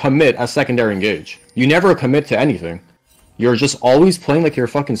least you have to commit as secondary engage. You never commit to anything. You're just always playing like you're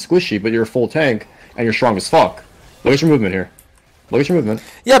fucking squishy, but you're a full tank, and you're strong as fuck. Look at your movement here. Look at your movement.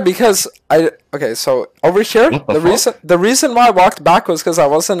 Yeah, because okay, so over here, the reason why I walked back was because I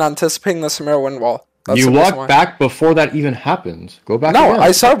wasn't anticipating the Samira wind wall. That's you walked back before that even happened. Go back again. No,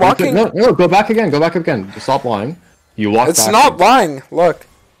 I started walking... No, go back again. Go back again. Stop lying. You walk back. It's not lying. Look.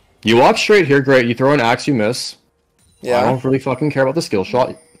 You walk straight here, great. You throw an axe, you miss. Yeah. I don't really fucking care about the skill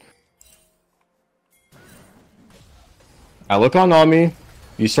shot. I look on Nami.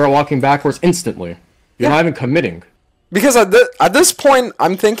 You start walking backwards instantly. You're not even committing. Because at this point,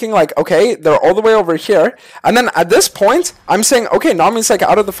 I'm thinking like, okay, they're all the way over here. And then at this point, I'm saying, okay, Nami's like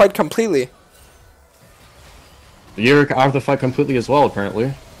out of the fight completely. You're out of the fight completely as well,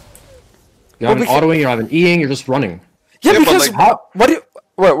 apparently. You're not even autoing, you're not even Eing, you're just running. Yeah, because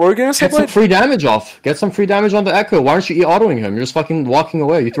what were we gonna say? Get some free damage off. Get some free damage on the Echo. Why aren't you autoing him? You're just fucking walking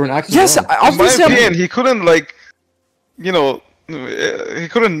away. You threw an axe. Yes, obviously. In my opinion, he couldn't like, you know, he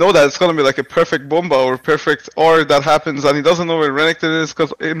couldn't know that it's gonna be like a perfect bomba or perfect or that happens, and he doesn't know where Renekton is.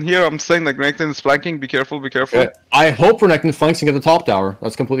 Because in here, I'm saying like Renekton is flanking. Be careful, be careful. I hope Renekton flanks and get the top tower.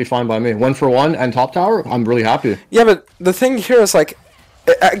 That's completely fine by me. 1-for-1 and top tower. I'm really happy. Yeah, but the thing here is like,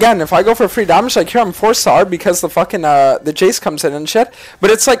 again, if I go for free damage, like here I'm 4-star because the fucking the Jace comes in and shit.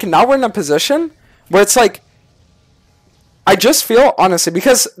 But it's like now we're in a position where it's like, I just feel, honestly,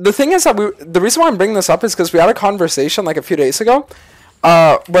 because the thing is that the reason why I'm bringing this up is because we had a conversation like a few days ago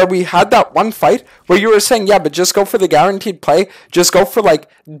where we had that one fight where you were saying, yeah, but just go for the guaranteed play. Just go for like,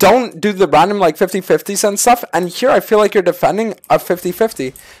 don't do the random like 50-50s and stuff. And here I feel like you're defending a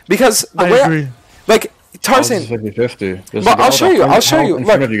 50-50 because the way agree. Tarzaned. 50-50. But I'll show you.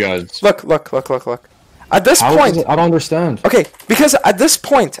 Look. You guys. Look. At this point, I don't understand. okay, because at this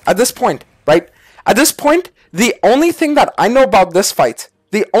point, right? At this point, the only thing that I know about this fight,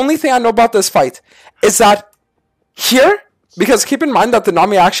 is that here, because keep in mind that the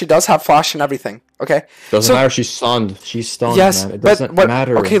Nami actually does have flash and everything, okay? Doesn't matter, she's stunned. She's stunned, Yes, man. It doesn't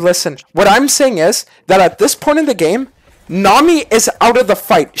matter. Okay, listen. What I'm saying is that at this point in the game, Nami is out of the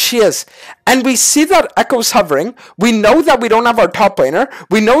fight. She is. And we see that Echo's hovering. We know that we don't have our top laner.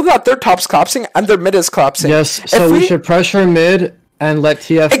 We know that their top's collapsing and their mid is collapsing. Yes, so we should pressure mid and let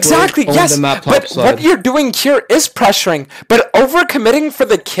TF exactly, own yes, the map but topside. what you're doing here is pressuring, but over-committing for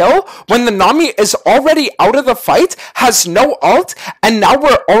the kill when the Nami is already out of the fight, has no ult, and now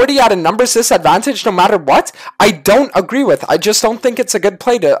we're already at a numbers disadvantage no matter what, I don't agree with. I just don't think it's a good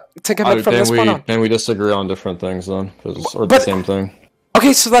play to commit from this point on. Then we disagree on different things then, or But- the same thing.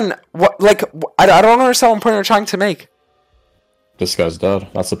 Okay, so then, what? Like, I don't understand what point you're trying to make. This guy's dead.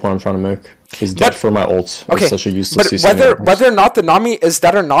 That's the point I'm trying to make. He's dead for my ult. Okay, It's such a useless but CC. whether or not the Nami is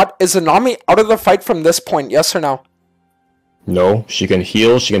dead or not, is the Nami out of the fight from this point, yes or no? No, she can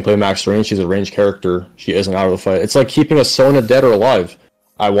heal, she can play max range, she's a range character. She isn't out of the fight. It's like keeping a Sona dead or alive.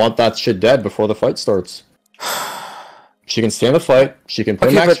 I want that shit dead before the fight starts. She can stay in the fight, she can play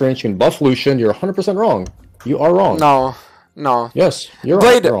Okay, max but- range, she can buff Lucian. You're 100% wrong. You are wrong. No. Yes, you're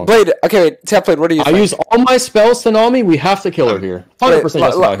Blade, wrong. Blade, okay, wait, TFBlade, what do you I think? use all my spells to Nami, we have to kill her here. 100%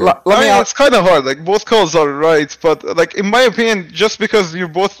 yes, Let here. me out. It's kind of hard. Like both calls are right, but like in my opinion, just because you're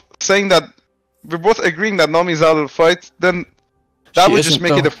both saying that we're both agreeing that Nami's out of the fight, then that She would just isn't,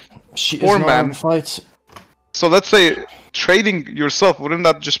 make it though. a She is four not man. in the fight. So let's say trading yourself, wouldn't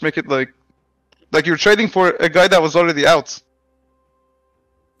that just make it like you're trading for a guy that was already out?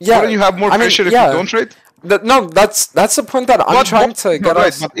 Yeah, Wouldn't you have more pressure if you don't trade? No, that's the point that I'm trying to get right,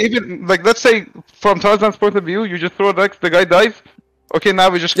 us. but even like let's say from Tarzan's point of view, you just throw the X, the guy dies. Okay, now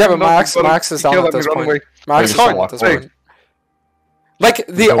we just Yeah, but kill him, Max we is down kill at him, this we run point. away. Max is It's down hard, at this right. point. Like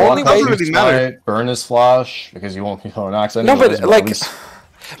the You only want way. doesn't really matter. Tonight, burn his flash because you won't be throwing axe. No, but like,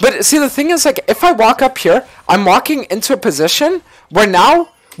 but see the thing is like if I walk up here, I'm walking into a position where now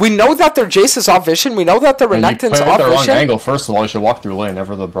we know that their Jace is off vision. We know that their Renekton's you off the wrong vision. angle. First of all, you should walk through lane,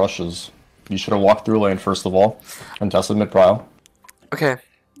 never the brushes. You should have walked through lane first of all and tested mid prio. Okay,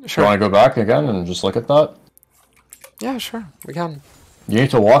 You sure. want to go back again and just look at that? Yeah, sure. We can. You need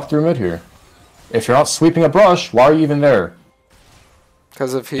to walk through mid here. If you're not sweeping a brush, why are you even there?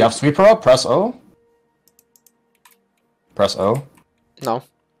 Because if he You have sweeper up, press O. Press O. no.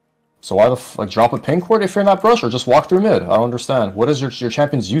 So why drop a pink ward if you're in that brush, or just walk through mid? I don't understand. What is your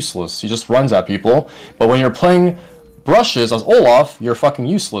champion's useless? He just runs at people. But when you're playing brushes as Olaf, you're fucking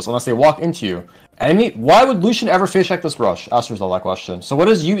useless unless they walk into you. Why would Lucian ever face check this brush? Ask yourself that question. So what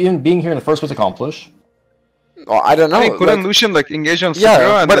does you even being here in the first place accomplish? Well, I don't know. I think couldn't like- Lucian like engage on Yeah,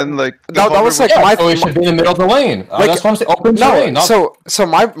 Sakura and but then like that was like Yeah, my so he should be in the middle of the lane. That's what I'm saying. Open terrain. Not... So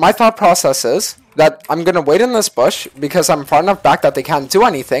my thought process is that I'm gonna wait in this bush because I'm far enough back that they can't do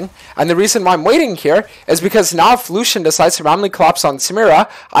anything, and the reason why I'm waiting here is because now if Lucian decides to randomly collapse on Samira,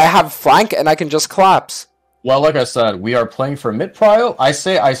 I have flank and I can just collapse. Well, like I said, we are playing for mid prio. I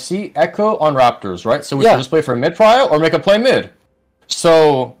see Echo on Raptors, right? So we should just play for mid prio or make a play mid.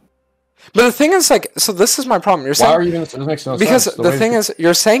 So. But the thing is, like, so this is my problem. You're saying Why are you even? This makes no because sense. the thing is,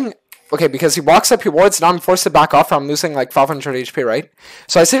 you're saying. Okay, because he walks up, he wards, now I'm forced to back off, or I'm losing like 500 HP, right?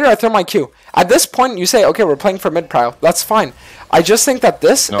 So I sit here, I throw my Q. At this point, you say, okay, we're playing for mid-prio. That's fine. I just think that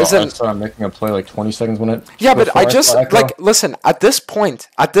this isn't... I'm making a play like 20 seconds when it... Yeah, but I just, like, listen, at this point,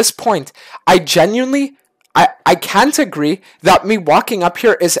 I genuinely... I can't agree that me walking up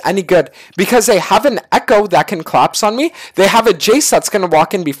here is any good because they have an Echo that can collapse on me. They have a Jace that's going to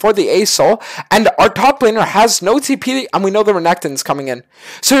walk in before the A soul, and our top laner has no TP, and we know the Renekton's coming in.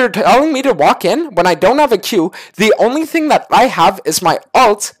 So you're telling me to walk in when I don't have a Q. The only thing that I have is my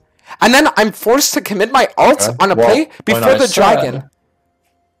ult, and then I'm forced to commit my ult on a play before the dragon.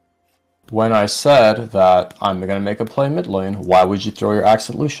 When I said that I'm going to make a play mid lane, why would you throw your axe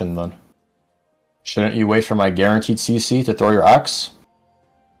at Lucian then? Shouldn't you wait for my guaranteed CC to throw your axe?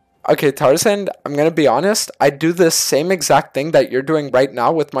 Okay, Tarzaned, I'm going to be honest. I do this same exact thing that you're doing right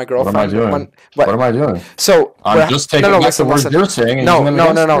now with my girlfriend. What am I doing? What am I doing? So I'm just taking back the words you're saying and using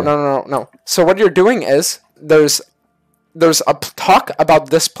them against you. No. So what you're doing is there's a talk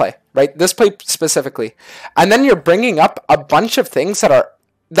about this play, right? This play specifically. And then you're bringing up a bunch of things that are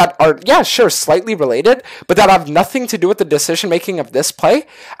yeah, sure, slightly related, but that have nothing to do with the decision making of this play,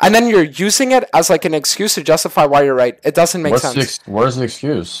 and then you're using it as like an excuse to justify why you're right. It doesn't make sense. Where's the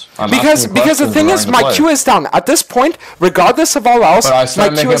excuse? Because the thing is, my Q is down at this point, regardless of all else. But I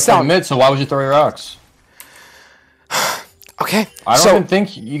said my Q is down. mid, so why would you throw your axe? Okay. I don't even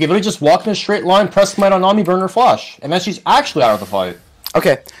think you can literally just walk in a straight line, press command on Nami, burn her flash, and then she's actually out of the fight.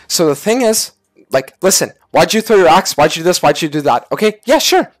 Okay, so the thing is, like, listen, why'd you throw your axe? Why'd you do this? Why'd you do that? Okay, yeah,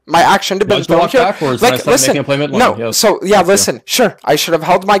 sure. My action to be thrown here. Like, listen, listen, sure, I should have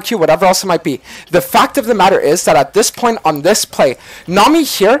held my Q, whatever else it might be. The fact of the matter is that at this point on this play, Nami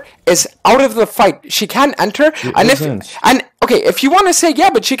here is out of the fight. She can't enter, okay, if you want to say, yeah,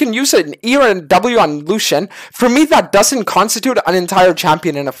 but she can use an E or a W on Lucian, for me, that doesn't constitute an entire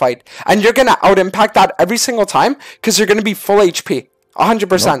champion in a fight. And you're going to out-impact that every single time, because you're going to be full HP.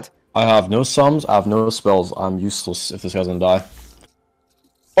 100%. Nope. I have no sums, I have no spells. I'm useless if this guy doesn't die.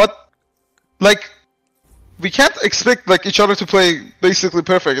 But, like, we can't expect, like, each other to play basically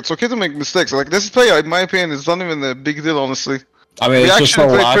perfect. It's okay to make mistakes. Like, this play, in my opinion, is not even a big deal, honestly. I mean, it's just a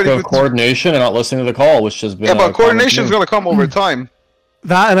lack of coordination and not listening to the call, which has been... Yeah, but coordination is going to come over time.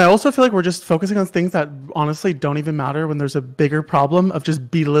 That, and I also feel like we're just focusing on things that honestly don't even matter when there's a bigger problem of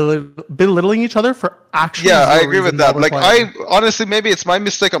just belittling each other for actually. Yeah, I agree with that. Like, I honestly, maybe it's my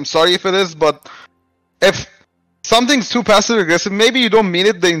mistake. I'm sorry if it is, but if something's too passive aggressive, maybe you don't mean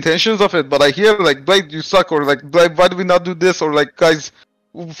it, the intentions of it. But I hear like, Blade, you suck, or like, Blade, why do we not do this, or like, guys,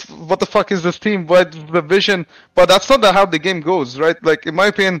 what the fuck is this team? What's the vision? But that's not how the game goes, right? Like, in my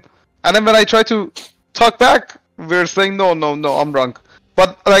opinion, and then when I try to talk back, we're saying no, I'm wrong.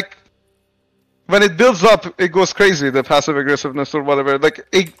 But, like, when it builds up, it goes crazy, the passive aggressiveness or whatever. Like,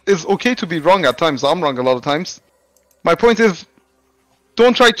 it is okay to be wrong at times. I'm wrong a lot of times. My point is,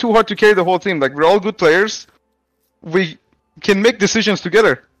 don't try too hard to carry the whole team. Like, we're all good players. We can make decisions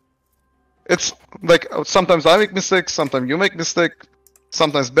together. It's, like, sometimes I make mistakes, sometimes you make mistakes,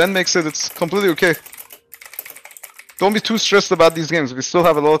 sometimes Ben makes it. It's completely okay. Don't be too stressed about these games. We still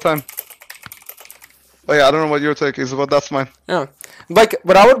have a lot of time. But yeah, I don't know what your take is, but that's mine. Yeah. Like,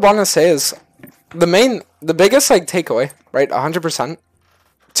 what I would want to say is, the biggest, like, takeaway, right, 100%,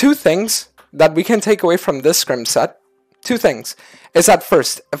 two things that we can take away from this scrim set, two things, is that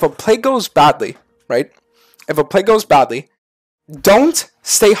first, if a play goes badly, right, if a play goes badly, don't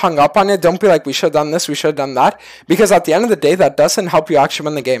stay hung up on it, don't be like, we should have done this, we should have done that, because at the end of the day, that doesn't help you actually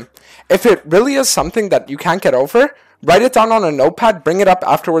win the game. If it really is something that you can't get over, write it down on a notepad, bring it up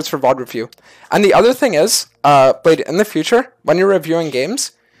afterwards for VOD review. And the other thing is, Blade, in the future, when you're reviewing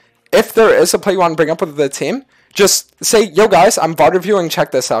games, if there is a play you want to bring up with the team, just say, yo guys, I'm VOD reviewing, check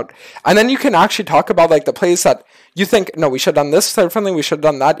this out. And then you can actually talk about like the plays that you think, no, we should have done this differently, we should have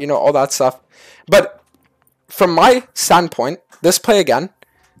done that, you know, all that stuff. But from my standpoint, this play again,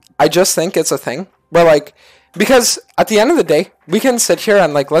 I just think it's a thing where like, because at the end of the day, we can sit here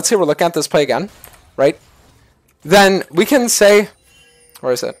and like, let's say we're looking at this play again, right? Then we can say,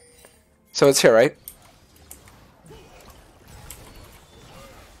 where is it? So it's here, right?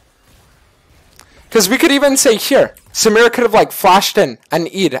 Because we could even say here, Samira could have like flashed in and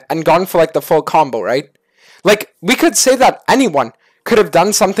E'd and gone for like the full combo, right? Like, we could say that anyone could have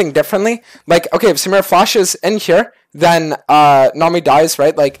done something differently. Like, okay, if Samira flashes in here, then Nami dies,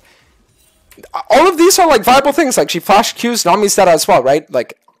 right? Like, all of these are like viable things. Like, she flashed Qs, Nami's dead as well, right?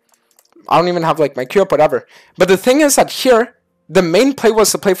 Like, I don't even have like my Q up, whatever. But the thing is that here, the main play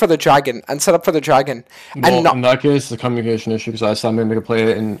was to play for the dragon and set up for the dragon. Well, in that case, it's a communication issue because I said I'm gonna make a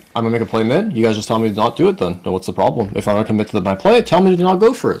play and I'm gonna make a play mid. You guys just tell me to not do it then. Then what's the problem? If I'm gonna commit to my play, tell me to not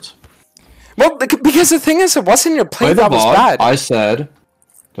go for it. Well, because the thing is, it wasn't your play that was bad. I said,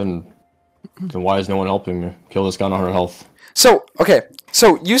 then why is no one helping me? Kill this guy on her health. So, okay.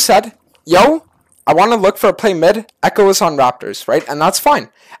 So, you said, yo, I want to look for a play mid, Echo is on Raptors, right? And that's fine.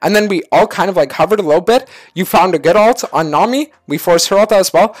 And then we all kind of like hovered a little bit. You found a good ult on Nami. We forced her ult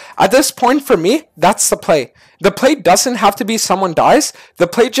as well. At this point, for me, that's the play. The play doesn't have to be someone dies. The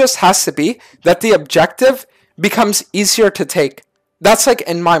play just has to be that the objective becomes easier to take. That's like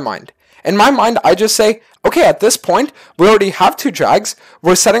in my mind. In my mind, I just say, okay, at this point, we already have 2 drags.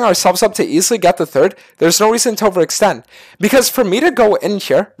 We're setting ourselves up to easily get the 3rd. There's no reason to overextend. Because for me to go in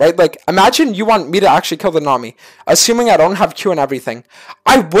here, right, like, imagine you want me to actually kill the Nami, assuming I don't have Q and everything.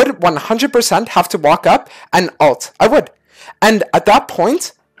 I would 100% have to walk up and ult. I would. And at that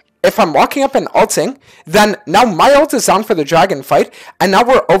point, if I'm walking up and ulting, then now my ult is down for the dragon fight, and now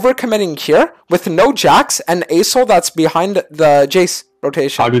we're overcommitting here with no Jax and Asol that's behind the Jace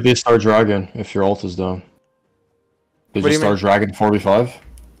rotation. How do they start dragon if your ult is down? They just start dragon 4v5?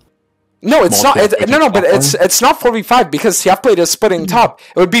 No, it's not. But it's not 4v5 because TFBlade is splitting top.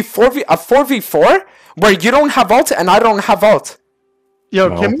 It would be a 4v4 where you don't have ult and I don't have ult. Yo,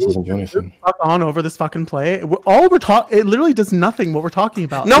 No, can this we doesn't do anything. fuck on over this fucking play? All we're talking, it literally does nothing. What we're talking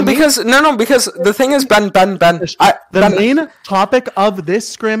about. No, because the thing is, Ben. The Ben, main topic of this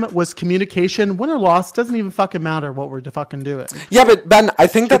scrim was communication. Win or loss doesn't even fucking matter what we're fucking doing. yeah, but Ben, I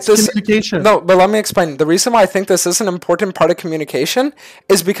think that It's this communication. No, but let me explain. The reason why I think this is an important part of communication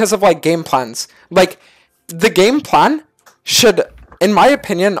is because of like game plans. Like the game plan should, in my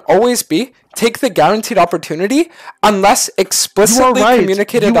opinion, always be take the guaranteed opportunity unless explicitly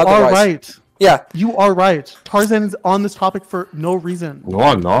communicated otherwise. You are right. Yeah. You are right. Tarzan is on this topic for no reason. No,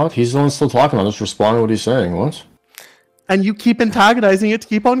 I'm not. He's the one still talking. I'm just responding to what he's saying. What? And you keep antagonizing it to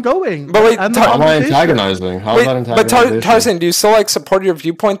keep on going. But wait, And the How am I conversation. antagonizing? How is that Wait, but antagonization? Tarzan, do you still like support your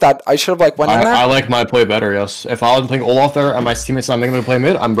viewpoint that I should have like went in there? I like my play better, yes. If I was playing Olaf there and my teammates not making me play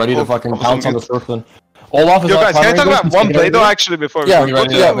mid, I'm ready to fucking pounce on the person. Olaf is Yo, not guys, can I talk primary about build, one he's play though? secondary Actually, before yeah, we ready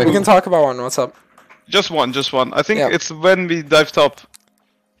to yeah, make we can talk about one. What's up? Just one. I think Yeah. it's when we dive top,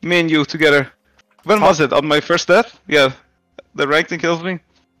 me and you together. When was it? On my first death? Yeah, the ranked thing kills me.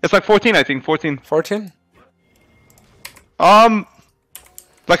 It's like 14, I think. 14. 14?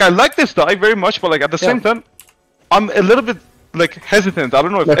 Like I like this dive very much, but like at the same time, I'm a little bit like hesitant. I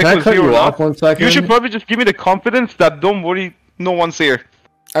don't know if Look, can I Echo's cut here or you not. off 1 second? You should probably just give me the confidence that don't worry, no one's here.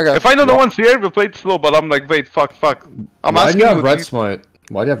 Okay. If I know no one's here, we'll play it slow. But I'm like, wait, fuck. I'm Why do asking you have you. red smite?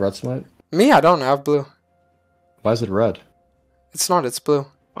 Why do you have red smite? Me, I don't have blue. Why is it red? It's not, it's blue.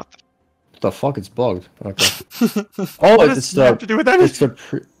 What the fuck? It's bugged. Okay. What Oh, does it's that have to the. do with that? It's the.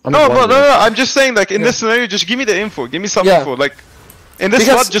 I'm No, just but no. wondering. I'm just saying, like in this scenario, just give me the info. Give me some Yeah. info. Like in this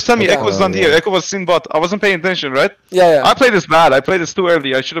Because- spot, just tell me Okay. Echo was not here. Echo was seen bot. I wasn't paying attention, right? Yeah, I yeah. played this bad. I played this too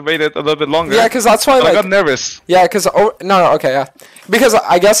early. I should have waited a little bit longer. Yeah, because that's why, But I got like, nervous. yeah, because, no, okay, yeah. Because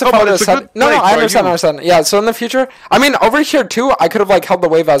I guess if No, I but would have it's a said, good no, play I for understand. Yeah, so in the future, I mean, over here too, I could have, like, held the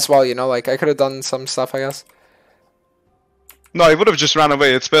wave as well, you know, like, I could have done some stuff, I guess. No, I would have just ran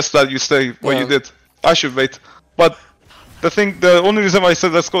away. It's best that you stay what Yeah. you did. I should wait. But the only reason why I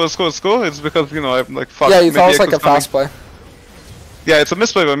said let's go is because, you know, I'm like, fuck. Yeah, you maybe thought it was, like, a Echo's coming. fast play. Yeah, it's a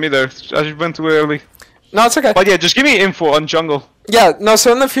misplay by me there. I went too early. No, it's okay. But yeah, just give me info on jungle. Yeah, no,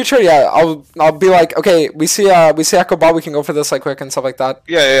 so in the future, yeah, I'll be like, okay, we see Echo Ball, we can go for this, like, quick and stuff like that.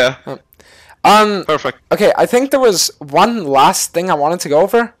 Yeah. Perfect. Okay, I think there was one last thing I wanted to go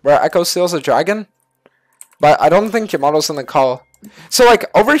over, where Echo steals a dragon. But I don't think Yamato's in the call. So, like,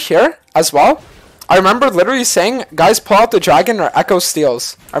 over here, as well, I remember literally saying, guys, pull out the dragon or Echo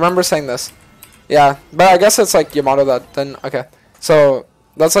steals. I remember saying this. Yeah, but I guess it's, like, Yamato that then, okay. So,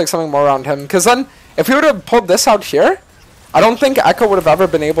 that's, like, something more around him. Because then, if we would have pulled this out here, I don't think Echo would have ever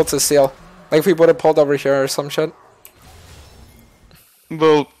been able to steal. Like, if we would have pulled over here or some shit.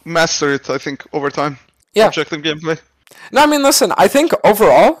 We'll master it, I think, over time. Yeah. Objective gameplay. No, I mean, listen, I think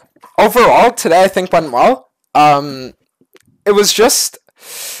overall, today I think went well. It was just,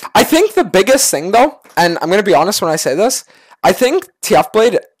 I think the biggest thing though, and I'm gonna be honest when I say this, I think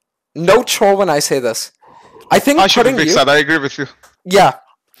TFBlade, no troll when I say this. I think I should be putting big you, sad. I agree with you. yeah,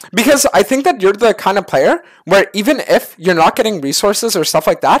 because I think that you're the kind of player where even if you're not getting resources or stuff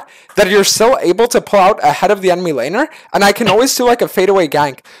like that, that you're still able to pull out ahead of the enemy laner, and I can always do like a fadeaway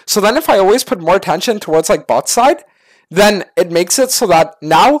gank. So then if I always put more attention towards like bot side, then it makes it so that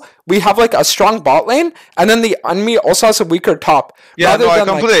now we have like a strong bot lane, and then the enemy also has a weaker top. Yeah, rather no, I than,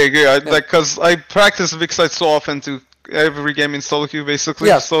 like- completely agree. Like, cause I practice big side so often to every game in solo queue, basically.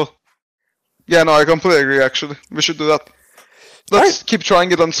 Yeah. So, yeah, no, I completely agree. Actually, we should do that. Let's keep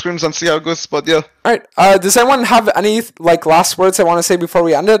trying it on scrims and see how it goes. But yeah, Alright, does anyone have any like last words they want to say before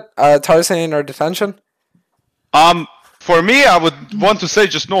we end it? Tarzaned or Detention? for me, I would want to say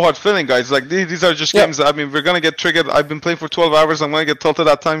just no hard feeling, guys. Like these are just games. I mean, we're gonna get triggered. I've been playing for 12 hours. I'm gonna get tilted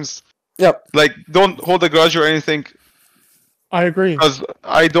at times. Yep. Like, don't hold a grudge or anything, I agree. because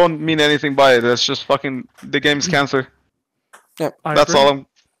I don't mean anything by it. It's just fucking the game's cancer. Yep. I That's agree. all. I'm.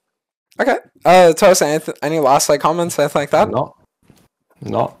 Okay. Tarzaned, any last like comments, anything like that? No.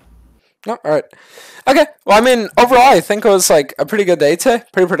 No. All right. Okay. Well, I mean, overall, I think it was like a pretty good day today.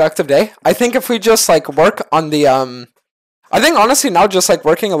 Pretty productive day. I think if we just like work on the I think honestly now just like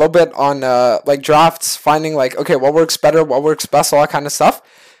working a little bit on like drafts, finding like okay what works better, what works best, all that kind of stuff,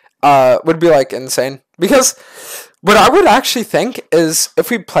 would be like insane. Because what I would actually think is if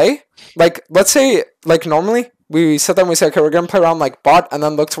we play like let's say like normally we sit there and we say okay we're gonna play around like bot and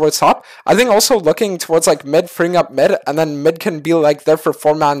then look towards top. I think also looking towards like mid, freeing up mid, and then mid can be like there for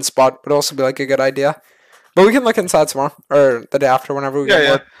 4-man spot would also be like a good idea. But we can look inside tomorrow or the day after whenever we Yeah, get yeah.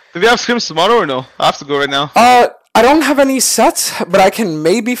 more. Do we have scrims tomorrow or no? I have to go right now. I don't have any sets, but I can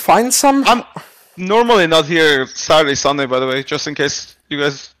maybe find some. I'm normally not here Saturday, Sunday, by the way, just in case you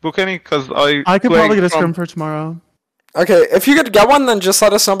guys book any, because I could playing probably get a from- scrim for tomorrow. Okay, if you could get one, then just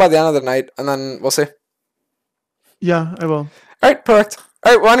let us know by the end of the night, and then we'll see. Yeah, I will. Alright, perfect.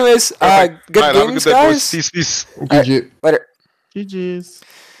 Alright, well anyways, good Alright, have a games, good day, boys. guys. Peace. GG. Later. GG's.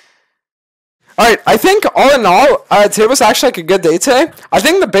 Alright, I think all in all, today was actually like a good day today. I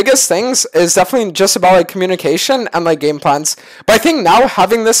think the biggest things is definitely just about like communication and like game plans. But I think now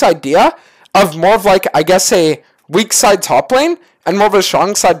having this idea of more of like, I guess, a weak side top lane and more of a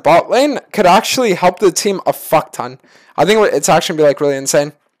strong side bot lane could actually help the team a fuck ton. I think it's actually gonna be like really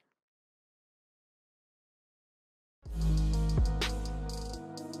insane.